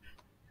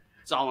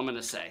 That's all I'm going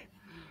to say.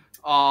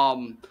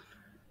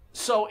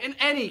 So in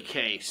any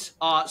case,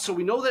 so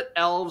we know that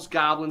elves,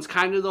 goblins,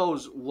 kind of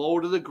those low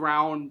to the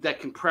ground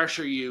that can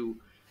pressure you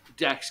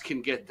decks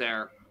can get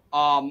there.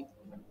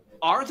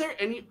 Are there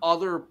any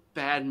other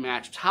bad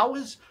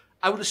matchups?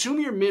 I would assume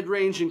your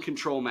mid-range and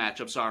control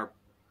matchups are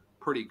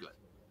pretty good.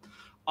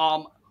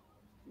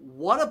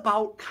 What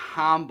about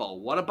combo?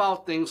 What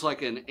about things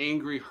like an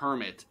Angry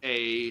Hermit,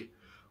 a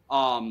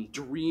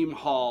Dream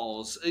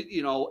Halls,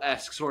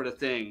 esque sort of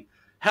thing?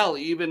 Hell,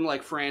 even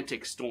like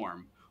Frantic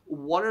Storm.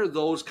 What are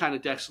those kind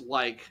of decks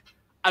like?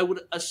 I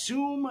would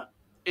assume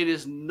it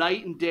is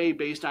night and day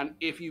based on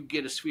if you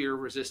get a Sphere of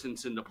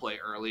Resistance into play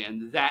early,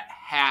 and that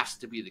has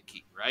to be the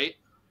key, right?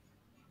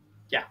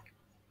 Yeah.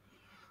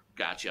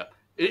 Gotcha.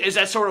 Is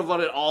that sort of what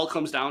it all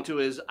comes down to,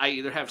 is I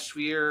either have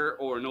Sphere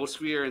or no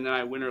Sphere, and then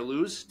I win or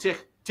lose,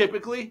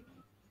 typically?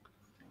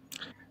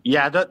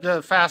 Yeah,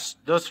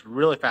 those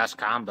really fast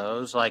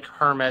combos, like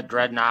Hermit,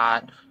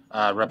 Dreadnought,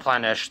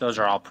 Replenish, those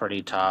are all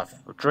pretty tough.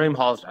 Dream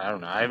Halls, I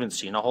don't know, I haven't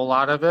seen a whole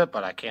lot of it,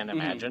 but I can't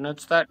imagine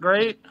it's that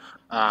great.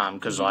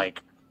 Because,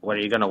 like, what are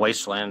you going to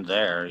wasteland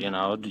there?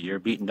 You're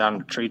beating down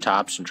the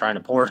treetops and trying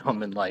to port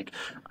them, and, like,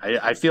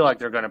 I feel like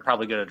they're going to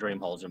probably get a Dream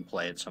Halls in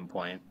play at some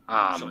point.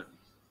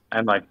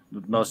 And, like,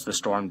 most of the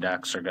Storm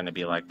decks are going to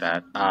be like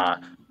that.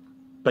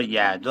 But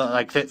yeah,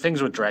 like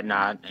things with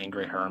Dreadnought,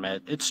 Angry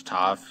Hermit, it's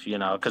tough,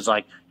 because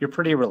like you're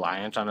pretty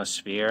reliant on a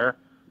Sphere,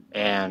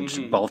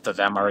 and both of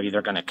them are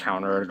either going to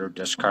counter it or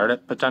discard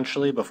it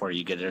potentially before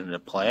you get it into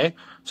play.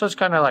 So it's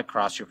kind of like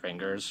cross your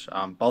fingers.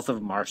 Both of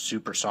them are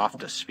super soft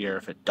to Sphere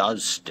if it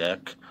does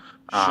stick.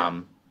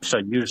 So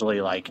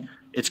usually like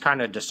it's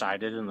kind of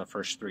decided in the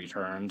first 3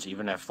 turns,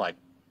 even if like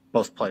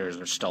both players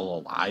are still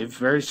alive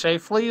very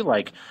safely.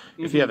 Like,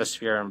 if you have a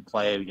Sphere in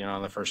play,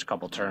 in the first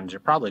couple turns, you're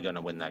probably going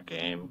to win that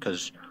game,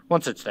 because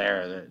once it's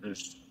there,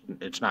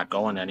 it's not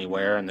going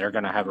anywhere, and they're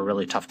going to have a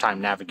really tough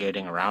time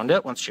navigating around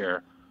it once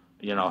you're,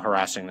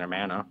 harassing their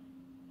mana.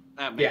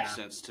 That makes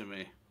sense to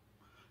me.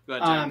 Go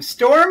ahead,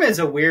 Storm is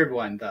a weird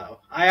one, though.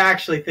 I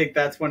actually think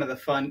that's one of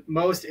the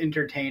most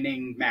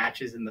entertaining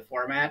matches in the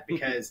format,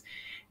 because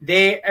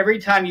every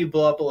time you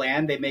blow up a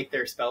land, they make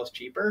their spells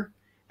cheaper.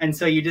 And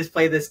so you just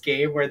play this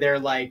game where they're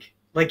like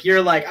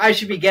you're like, I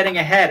should be getting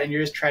ahead, and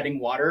you're just treading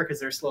water because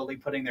they're slowly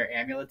putting their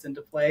amulets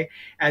into play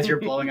as you're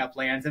blowing up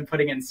lands and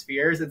putting in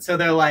spheres. And so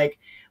they're like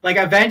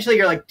eventually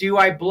you're like, do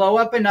I blow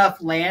up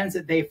enough lands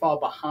that they fall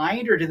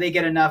behind, or do they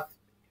get enough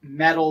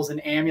metals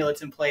and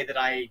amulets in play that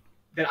I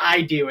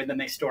do, and then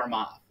they storm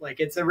off? Like,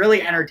 it's a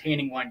really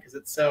entertaining one because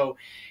it's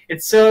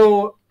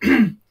so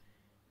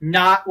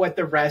not what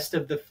the rest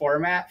of the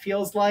format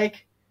feels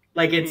like.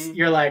 Like,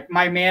 you're like,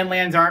 my man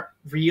lands aren't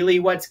really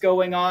what's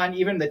going on.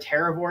 Even the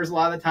Terravores, a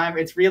lot of the time,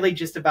 it's really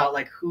just about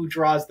like who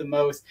draws the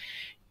most.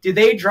 Do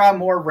they draw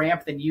more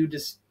ramp than you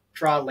just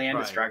draw land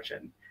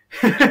destruction?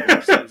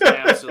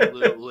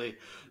 Absolutely.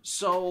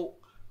 So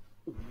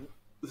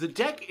the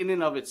deck in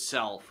and of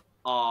itself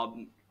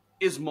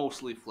is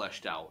mostly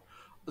fleshed out.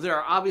 There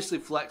are obviously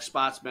flex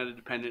spots, meta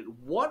dependent.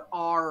 What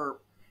are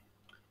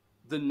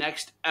the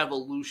next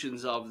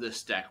evolutions of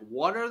this deck?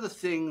 What are the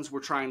things we're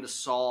trying to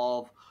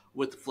solve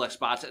with the flex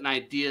spots, and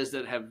ideas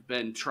that have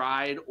been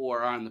tried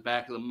or are on the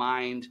back of the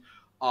mind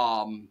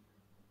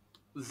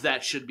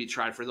that should be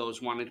tried for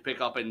those wanting to pick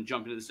up and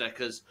jump into this deck?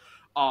 Because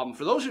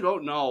for those who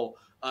don't know,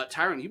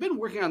 Tyrant, you've been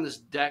working on this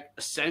deck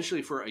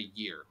essentially for a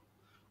year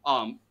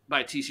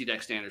by TC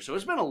deck standards. So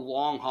it's been a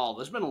long haul.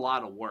 There's been a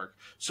lot of work.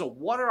 So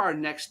what are our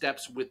next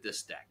steps with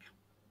this deck?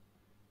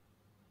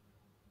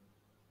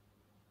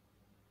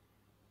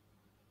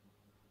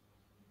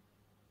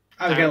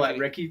 I was going to let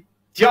Ricky...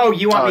 Joe,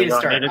 you want me to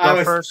start?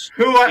 First?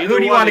 Who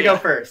do you want to go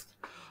first?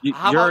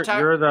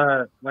 You're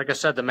the, like I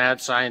said, the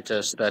mad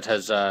scientist that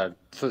has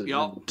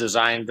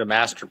designed the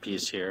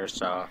masterpiece here.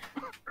 So,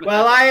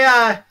 well,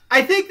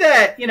 I think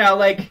that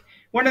like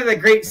one of the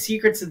great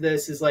secrets of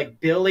this is like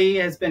Billy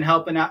has been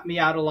helping me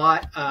out a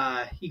lot.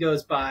 He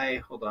goes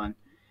by, hold on,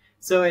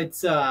 so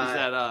it's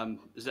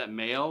is that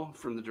Mayo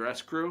from the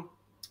Dress Crew?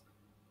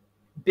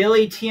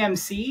 Billy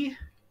TMC.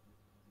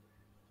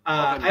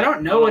 I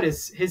don't know what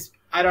his.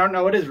 I don't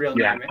know what his real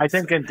name is. I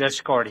think in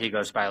Discord he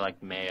goes by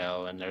like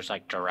Mayo, and there's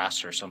like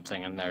Duress or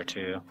something in there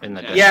too in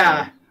the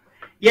Discord.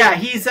 Yeah.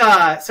 He's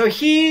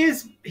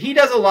he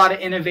does a lot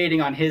of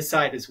innovating on his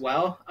side as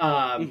well.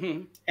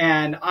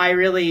 And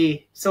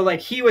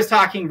he was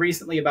talking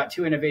recently about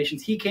 2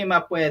 innovations he came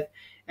up with,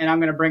 and I'm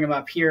going to bring him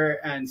up here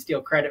and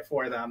steal credit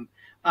for them.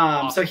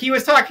 So he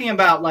was talking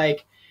about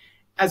like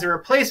as a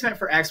replacement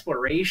for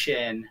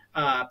exploration,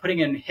 putting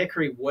in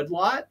Hickory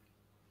Woodlot.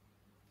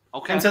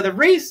 Okay. And so the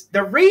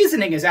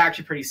reasoning is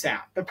actually pretty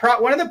sound.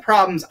 One of the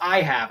problems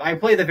I have, I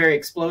play the very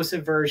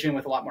explosive version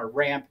with a lot more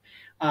ramp.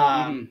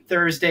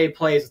 Thursday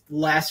plays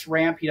less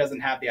ramp. He doesn't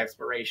have the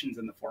explorations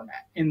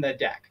in the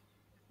deck.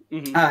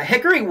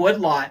 Hickory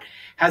Woodlot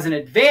has an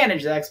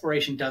advantage that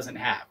exploration doesn't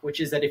have,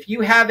 which is that if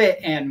you have it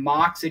and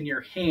Mox in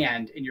your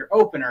hand in your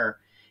opener,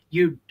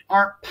 you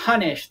aren't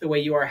punished the way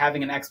you are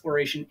having an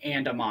exploration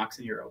and a Mox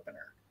in your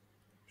opener.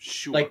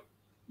 Sure. Like,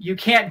 you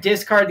can't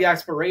discard the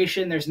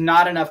exploration. There's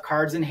not enough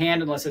cards in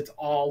hand unless it's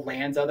all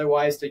lands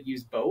otherwise to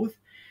use both.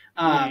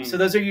 So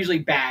those are usually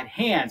bad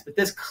hands. But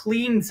this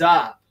cleans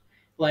up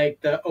like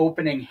the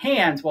opening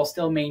hands while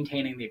still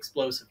maintaining the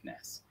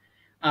explosiveness.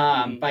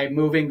 by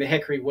moving the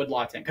Hickory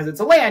Woodlots in. Because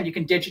it's a land, you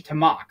can ditch it to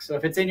Mox. So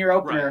if it's in your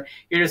opener,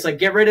 you're just like,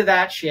 get rid of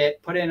that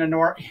shit, put in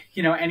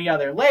any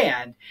other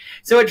land.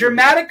 So a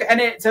dramatic, and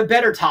it's a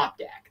better top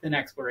deck than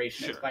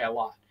Exploration is by a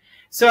lot.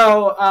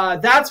 So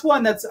that's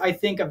one that's, I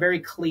think, a very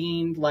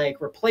clean like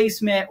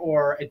replacement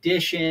or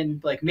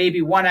addition, like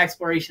maybe one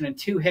Exploration and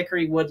 2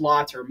 Hickory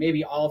Woodlots, or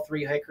maybe all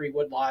 3 Hickory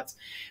Woodlots.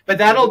 But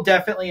that'll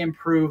definitely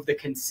improve the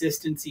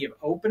consistency of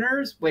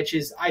openers, which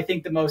is, I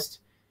think, the most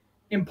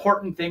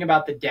important thing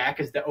about the deck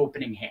is the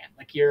opening hand.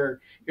 Like you're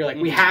like,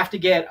 we have to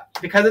get,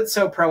 because it's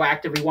so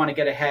proactive, we want to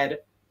get ahead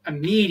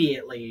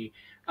immediately.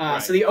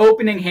 So the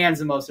opening hand's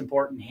the most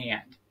important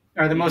hand,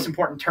 or the most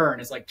important turn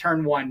is like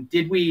turn 1.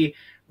 Did we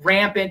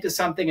ramp into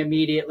something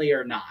immediately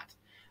or not?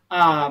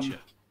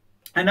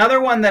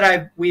 Another one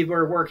that we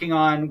were working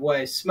on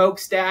was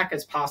Smokestack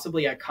as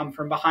possibly a come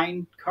from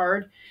behind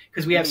card,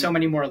 because we have so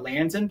many more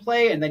lands in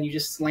play, and then you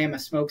just slam a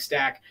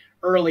Smokestack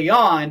early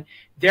on,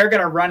 they're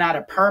going to run out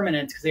of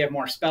permanents because they have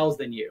more spells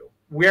than you.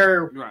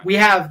 We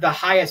have the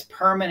highest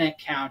permanent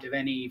count of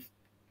any.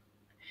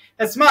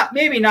 That's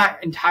maybe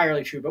not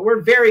entirely true, but we're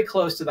very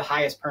close to the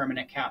highest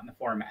permanent count in the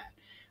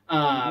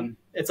format.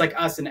 It's like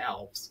us and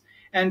elves.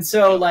 And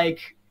so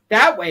like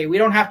that way we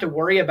don't have to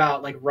worry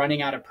about like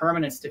running out of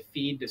permanents to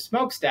feed the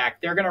Smokestack.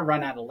 They're going to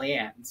run out of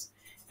lands.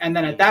 And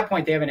then at that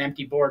point they have an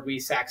empty board. We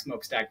sack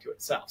Smokestack to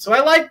itself. So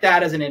I like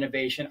that as an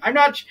innovation.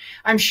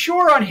 I'm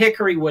sure on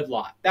Hickory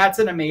Woodlot, that's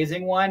an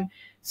amazing one.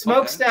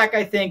 Smokestack,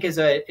 I think, is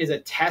a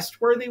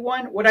test-worthy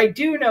one. What I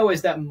do know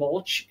is that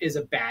Mulch is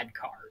a bad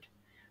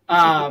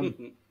card.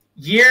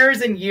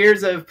 Years and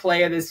years of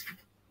play of this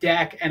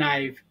deck, and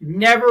I've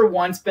never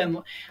once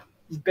been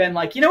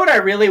like, you know what I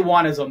really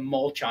want is a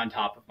Mulch on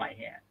top of my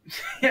hand.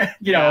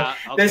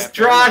 This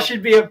draw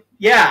should be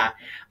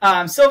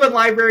Sylvan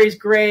Library is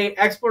great.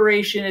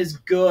 Exploration is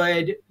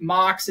good.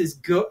 Mox is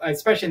good,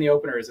 especially in the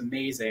opener, is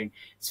amazing.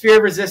 Sphere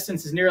of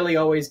Resistance is nearly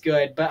always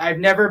good, but I've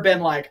never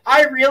been like,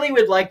 I really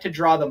would like to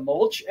draw the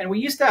Mulch. And we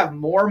used to have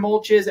more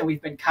Mulches, and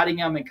we've been cutting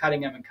them and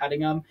cutting them and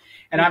cutting them.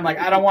 And I'm like,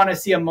 I don't want to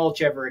see a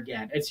Mulch ever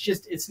again.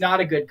 It's not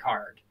a good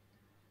card.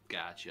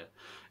 Gotcha.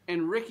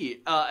 And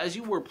Ricky, as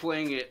you were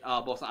playing it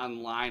both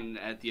online and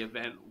at the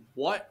event,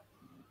 what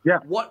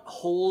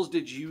holes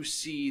did you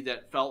see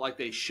that felt like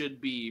they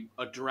should be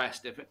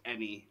addressed, if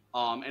any,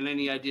 and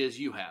any ideas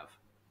you have?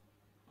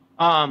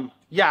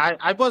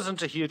 I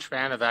wasn't a huge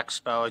fan of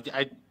Expo.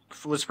 I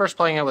was first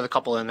playing it with a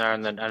couple in there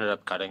and then ended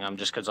up cutting them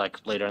just because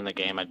like later in the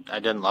game I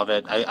didn't love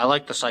it. I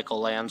like the cycle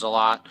lands a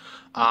lot.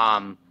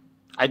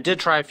 I did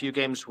try a few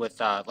games with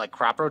like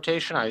crop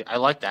rotation. I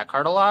like that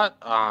card a lot.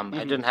 I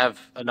didn't have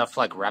enough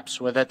like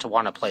reps with it to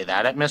want to play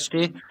that at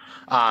Misty.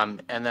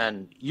 And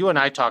then you and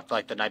I talked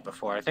like the night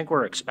before. I think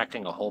we're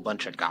expecting a whole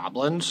bunch of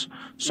goblins,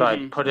 so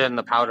I put in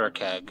the powder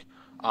keg,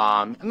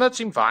 and that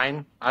seemed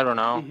fine. I don't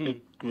know.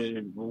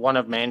 One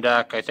of main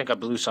deck. I think I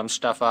blew some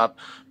stuff up,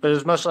 but it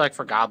was mostly like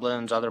for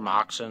goblins, other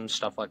Moxens,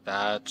 stuff like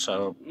that.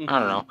 So I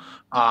don't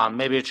know.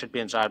 Maybe it should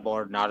be in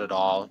sideboard, not at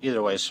all.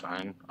 Either way is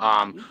fine.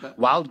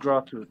 Wild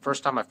Growth, the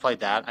first time I've played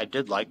that, I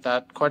did like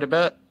that quite a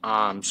bit.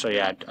 So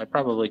yeah, I'd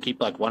probably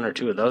keep like 1 or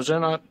 2 of those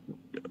in it.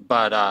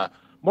 But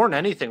more than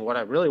anything, what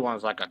I really want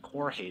is like a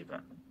Core Haven.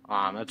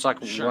 It's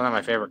like one of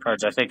my favorite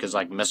cards, I think, is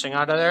like missing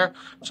out of there.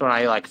 So when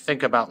I like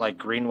think about like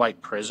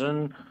Green-White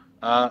Prison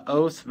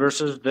Oath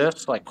versus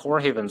this, like Core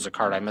Haven's a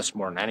card I miss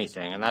more than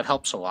anything, and that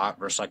helps a lot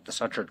versus like the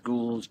Sutured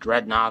Ghouls,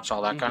 Dreadnoughts,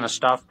 all that kind of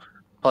stuff.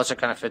 Plus it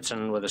kind of fits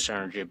in with the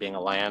synergy of being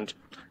a land.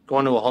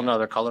 Going to a whole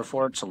nother color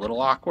for it's a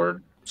little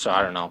awkward, so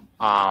I don't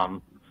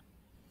know.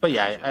 But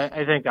yeah,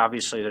 I think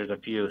obviously there's a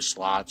few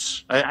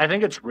slots. I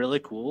think it's really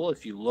cool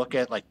if you look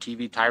at like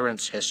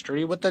TvTyrant's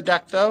history with the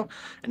deck though,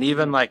 and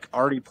even like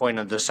Artie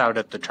pointed this out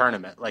at the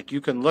tournament. Like you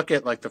can look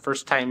at like the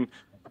first time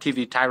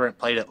TvTyrant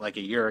played it like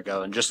a year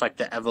ago, and just like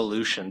the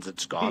evolutions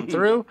it's gone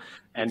through,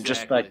 and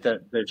just like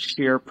the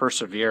sheer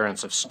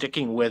perseverance of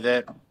sticking with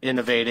it,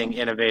 innovating,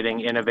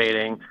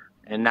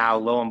 and now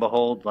lo and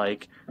behold,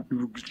 like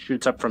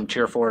shoots up from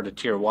tier 4 to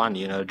tier 1,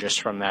 you know,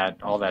 just from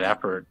all that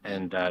effort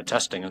and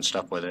testing and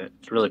stuff with it.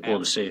 It's really cool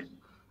to see.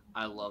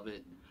 I love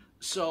it.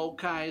 So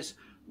guys,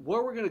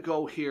 where we're gonna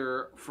go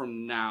here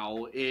from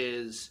now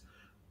is,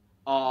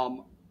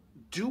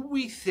 do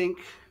we think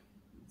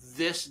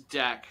this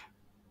deck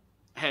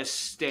has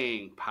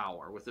staying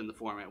power within the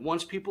format?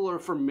 Once people are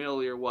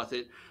familiar with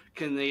it,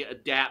 can they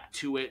adapt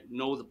to it,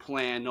 know the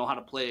plan, know how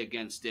to play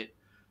against it?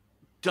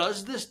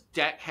 Does this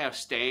deck have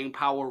staying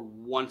power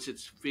once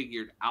it's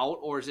figured out,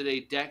 or is it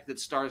a deck that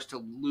starts to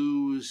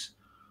lose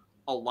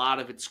a lot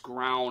of its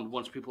ground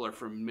once people are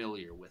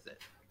familiar with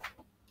it?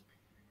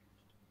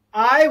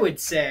 I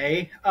would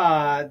say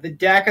the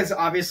deck is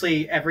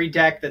obviously, every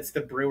deck that's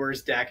the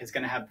Brewers deck is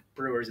going to have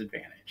Brewers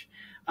advantage.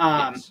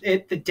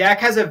 The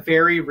deck has a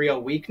very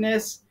real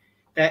weakness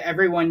that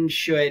everyone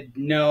should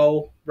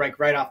know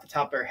right off the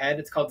top of their head.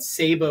 It's called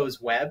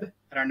Sabo's Web.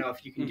 I don't know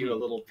if you can do a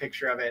little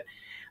picture of it.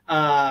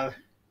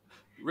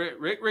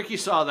 Ricky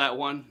saw that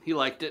one. He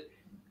liked it.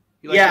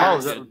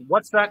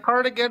 What's that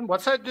card again?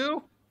 What's that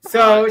do?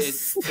 So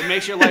it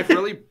makes your life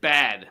really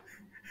bad.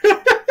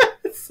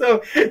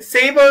 So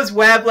Sabo's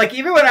Web, like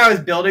even when I was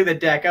building the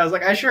deck, I was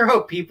like, I sure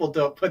hope people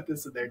don't put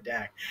this in their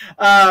deck.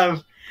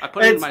 I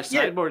put it in my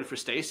sideboard for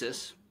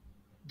stasis.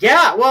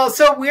 Yeah, well,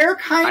 so we're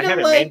kind of like... I had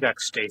a main deck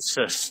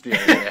stasis the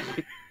other day.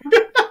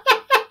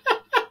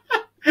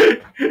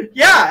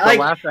 Yeah, the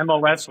last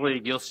MLS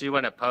league, you'll see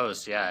when it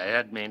posts. Yeah, it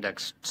had main deck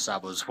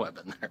Sabo's Web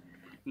in there.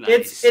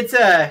 Nice. It's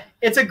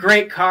a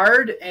great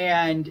card,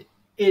 and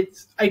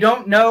I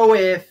don't know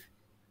if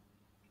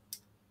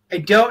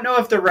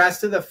the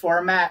rest of the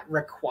format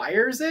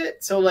requires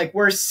it. So like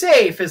we're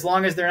safe as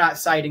long as they're not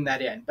citing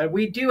that in. But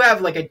we do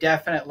have like a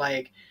definite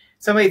like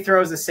somebody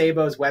throws a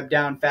Sabo's Web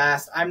down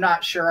fast. I'm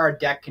not sure our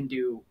deck can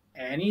do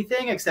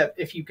anything except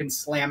if you can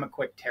slam a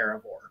quick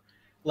Terravore.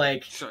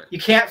 Like sure. You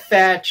can't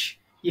fetch,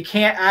 you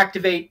can't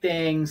activate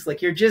things.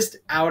 Like you're just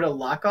out of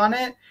luck on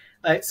it.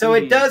 So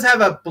it does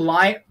have a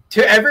blind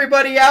to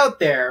everybody out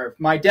there.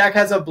 My deck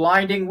has a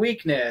blinding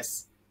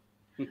weakness.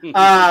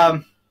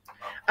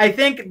 I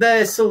think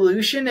the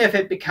solution, if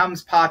it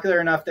becomes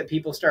popular enough that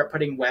people start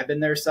putting web in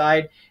their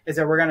side, is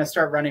that we're going to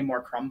start running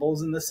more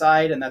crumbles in the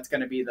side, and that's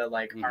going to be the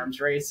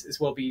arms race.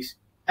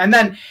 And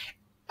then,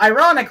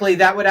 ironically,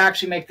 that would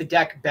actually make the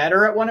deck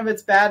better at one of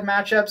its bad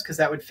matchups because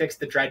that would fix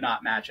the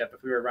Dreadnought matchup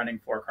if we were running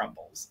 4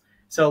 crumbles.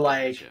 So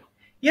I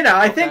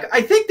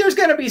think there's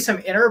going to be some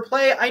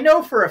interplay. I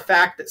know for a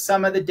fact that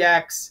some of the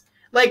decks,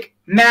 like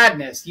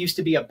Madness, used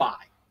to be a buy.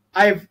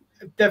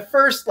 The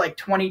first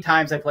 20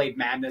 times I played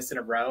Madness in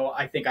a row,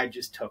 I think I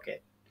just took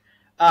it.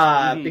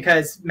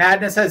 Because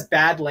Madness has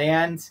bad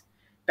lands,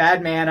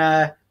 bad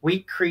mana,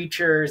 weak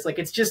creatures.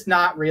 It's just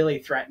not really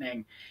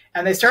threatening.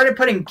 And they started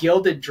putting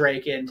Gilded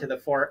Drake into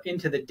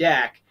the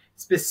deck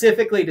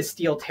specifically to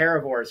steal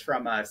Terravores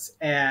from us.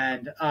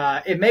 And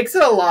it makes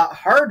it a lot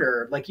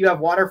harder. You have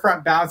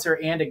Waterfront Bouncer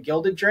and a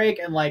Gilded Drake,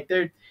 and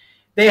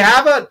they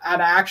have an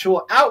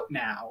actual out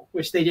now,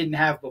 which they didn't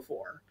have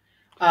before.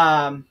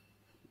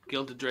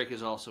 Gilded Drake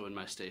is also in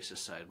my stasis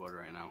sideboard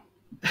right now.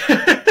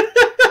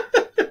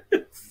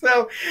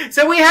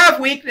 So we have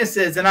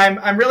weaknesses, and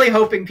I'm really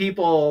hoping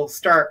people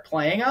start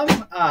playing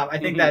them. I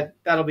think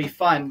that'll be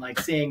fun,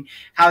 seeing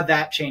how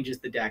that changes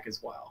the deck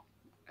as well.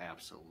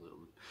 Absolutely.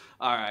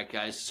 All right,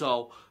 guys.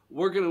 So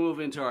we're going to move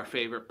into our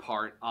favorite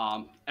part.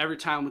 Every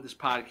time with this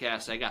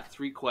podcast, I got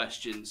 3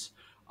 questions.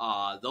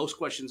 Those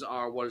questions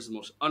are: what is the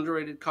most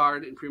underrated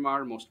card in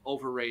Premodern, most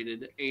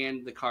overrated,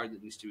 and the card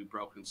that needs to be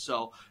broken.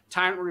 So,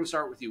 Tyrant, we're going to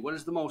start with you. What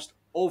is the most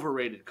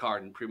overrated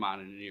card in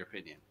Premodern, in your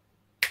opinion?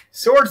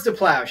 Swords to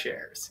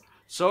Plowshares.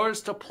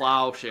 Swords to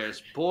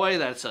Plowshares. Boy,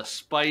 that's a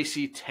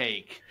spicy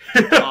take.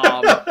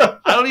 I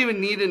don't even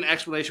need an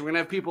explanation. We're going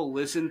to have people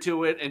listen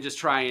to it and just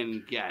try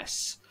and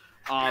guess.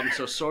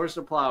 So, Swords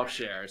to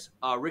Plowshares.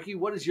 Ricky,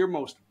 what is your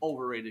most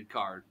overrated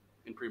card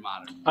in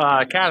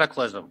Premodern?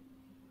 Cataclysm.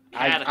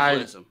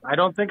 Cataclysm. I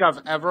don't think I've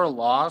ever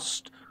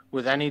lost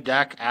with any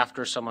deck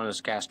after someone has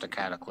cast a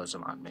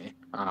Cataclysm on me.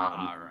 All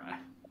right.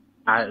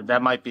 I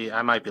might be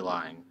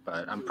lying,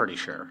 but I'm pretty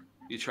sure.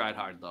 You tried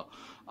hard, though.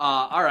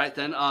 All right,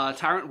 then.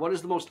 Tyrant, what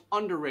is the most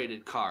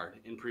underrated card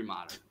in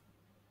Premodern?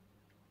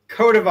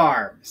 Coat of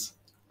Arms.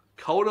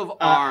 Coat of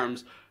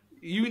Arms.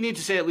 You need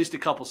to say at least a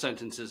couple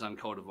sentences on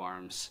Coat of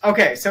Arms.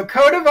 Okay, so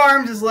Coat of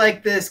Arms is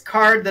this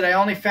card that I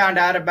only found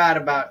out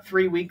about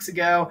 3 weeks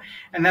ago,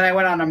 and then I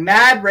went on a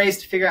mad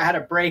race to figure out how to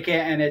break it,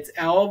 and it's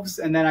Elves,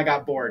 and then I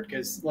got bored,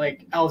 because,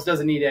 Elves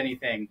doesn't need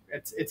anything.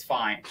 It's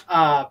fine.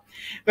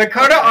 But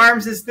Coat of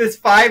Arms is this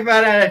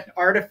 5-mana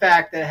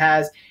artifact that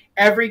has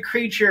every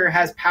creature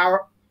has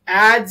power,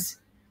 adds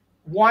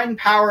 1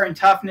 power and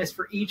toughness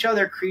for each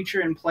other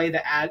creature in play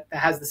that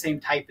has the same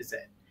type as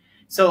it.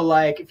 So,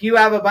 if you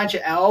have a bunch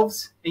of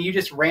elves and you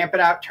just ramp it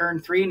out turn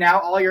 3, now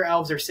all your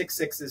elves are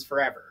 6/6s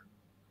forever,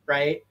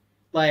 right?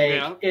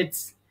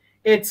 It's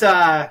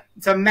a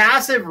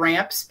massive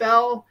ramp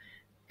spell.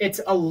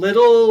 It's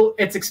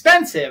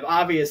expensive,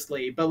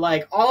 obviously,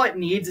 but all it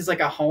needs is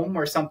a home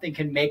where something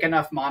can make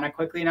enough mana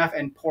quickly enough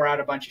and pour out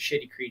a bunch of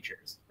shitty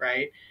creatures,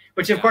 right?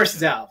 Which of course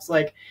is elves.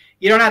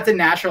 You don't have to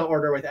natural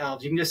order with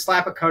elves. You can just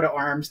slap a Coat of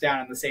Arms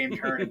down on the same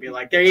turn and be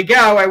like, there you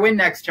go, I win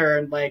next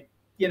turn.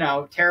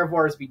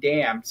 Terravores be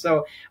damned.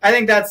 So I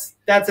think that's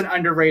an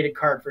underrated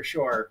card for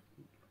sure.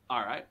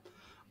 All right.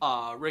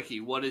 Ricky,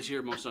 what is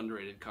your most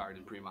underrated card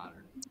in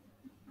Premodern?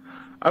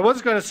 I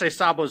was going to say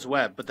Sabo's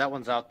Web, but that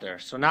one's out there.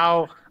 So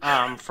now,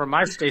 for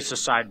my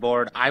stasis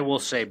sideboard, I will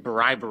say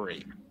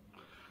Bribery.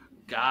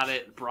 Got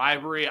it.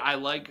 Bribery. I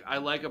like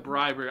a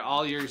bribery.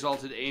 All your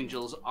exalted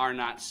angels are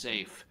not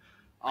safe.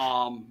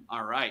 All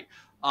right.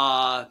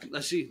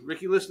 Let's see.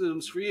 Ricky,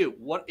 listen for you.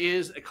 What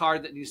is a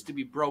card that needs to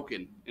be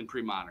broken in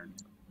Premodern?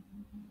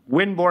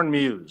 Windborn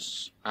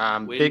Muse.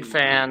 Big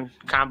fan.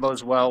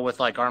 Combos well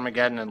with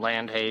Armageddon and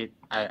Land Hate.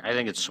 I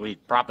think it's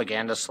sweet.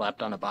 Propaganda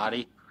slapped on a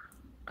body.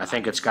 I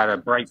think it's got a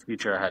bright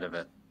future ahead of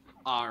it.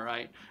 All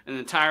right. And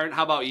then Tyrant,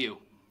 how about you?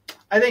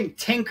 I think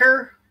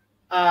Tinker.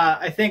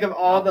 I think of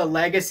all the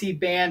legacy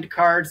banned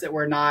cards that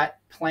we're not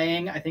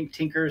playing, I think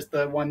Tinker's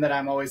the one that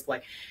I'm always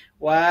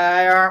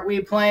why aren't we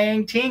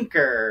playing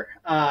Tinker?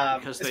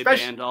 Because they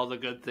banned all the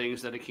good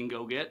things that it can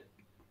go get?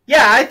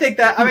 Yeah, I think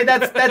that. I mean,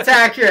 that's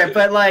accurate.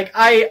 But like,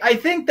 I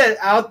think that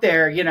out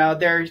there, you know,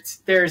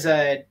 there's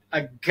a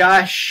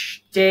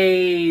Gush,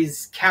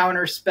 Daze,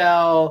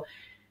 Counterspell,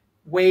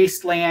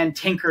 Wasteland,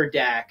 Tinker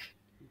deck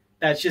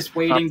that's just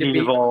waiting to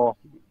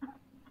be.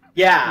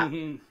 Yeah.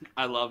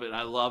 I love it.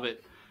 I love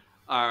it.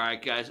 All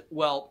right, guys.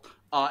 Well,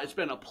 it's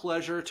been a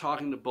pleasure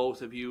talking to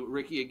both of you.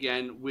 Ricky,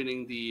 again,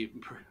 winning the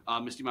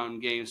Misty Mountain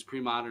Games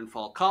Premodern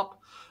Fall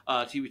Cup.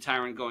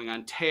 TvTyrant going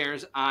on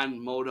tears on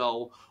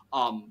Moto.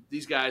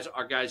 These guys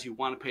are guys you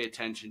want to pay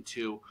attention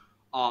to.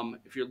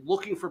 If you're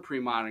looking for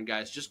Premodern,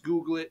 guys, just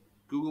Google it.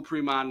 Google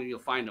Premodern, and you'll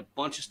find a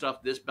bunch of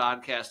stuff. This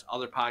podcast,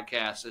 other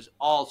podcasts, there's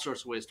all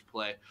sorts of ways to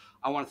play.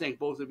 I want to thank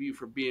both of you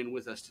for being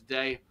with us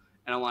today,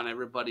 and I want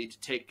everybody to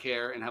take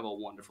care and have a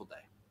wonderful day.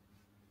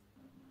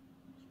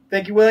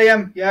 Thank you,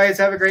 William. You guys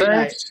have a great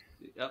night.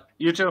 Yep.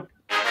 You too.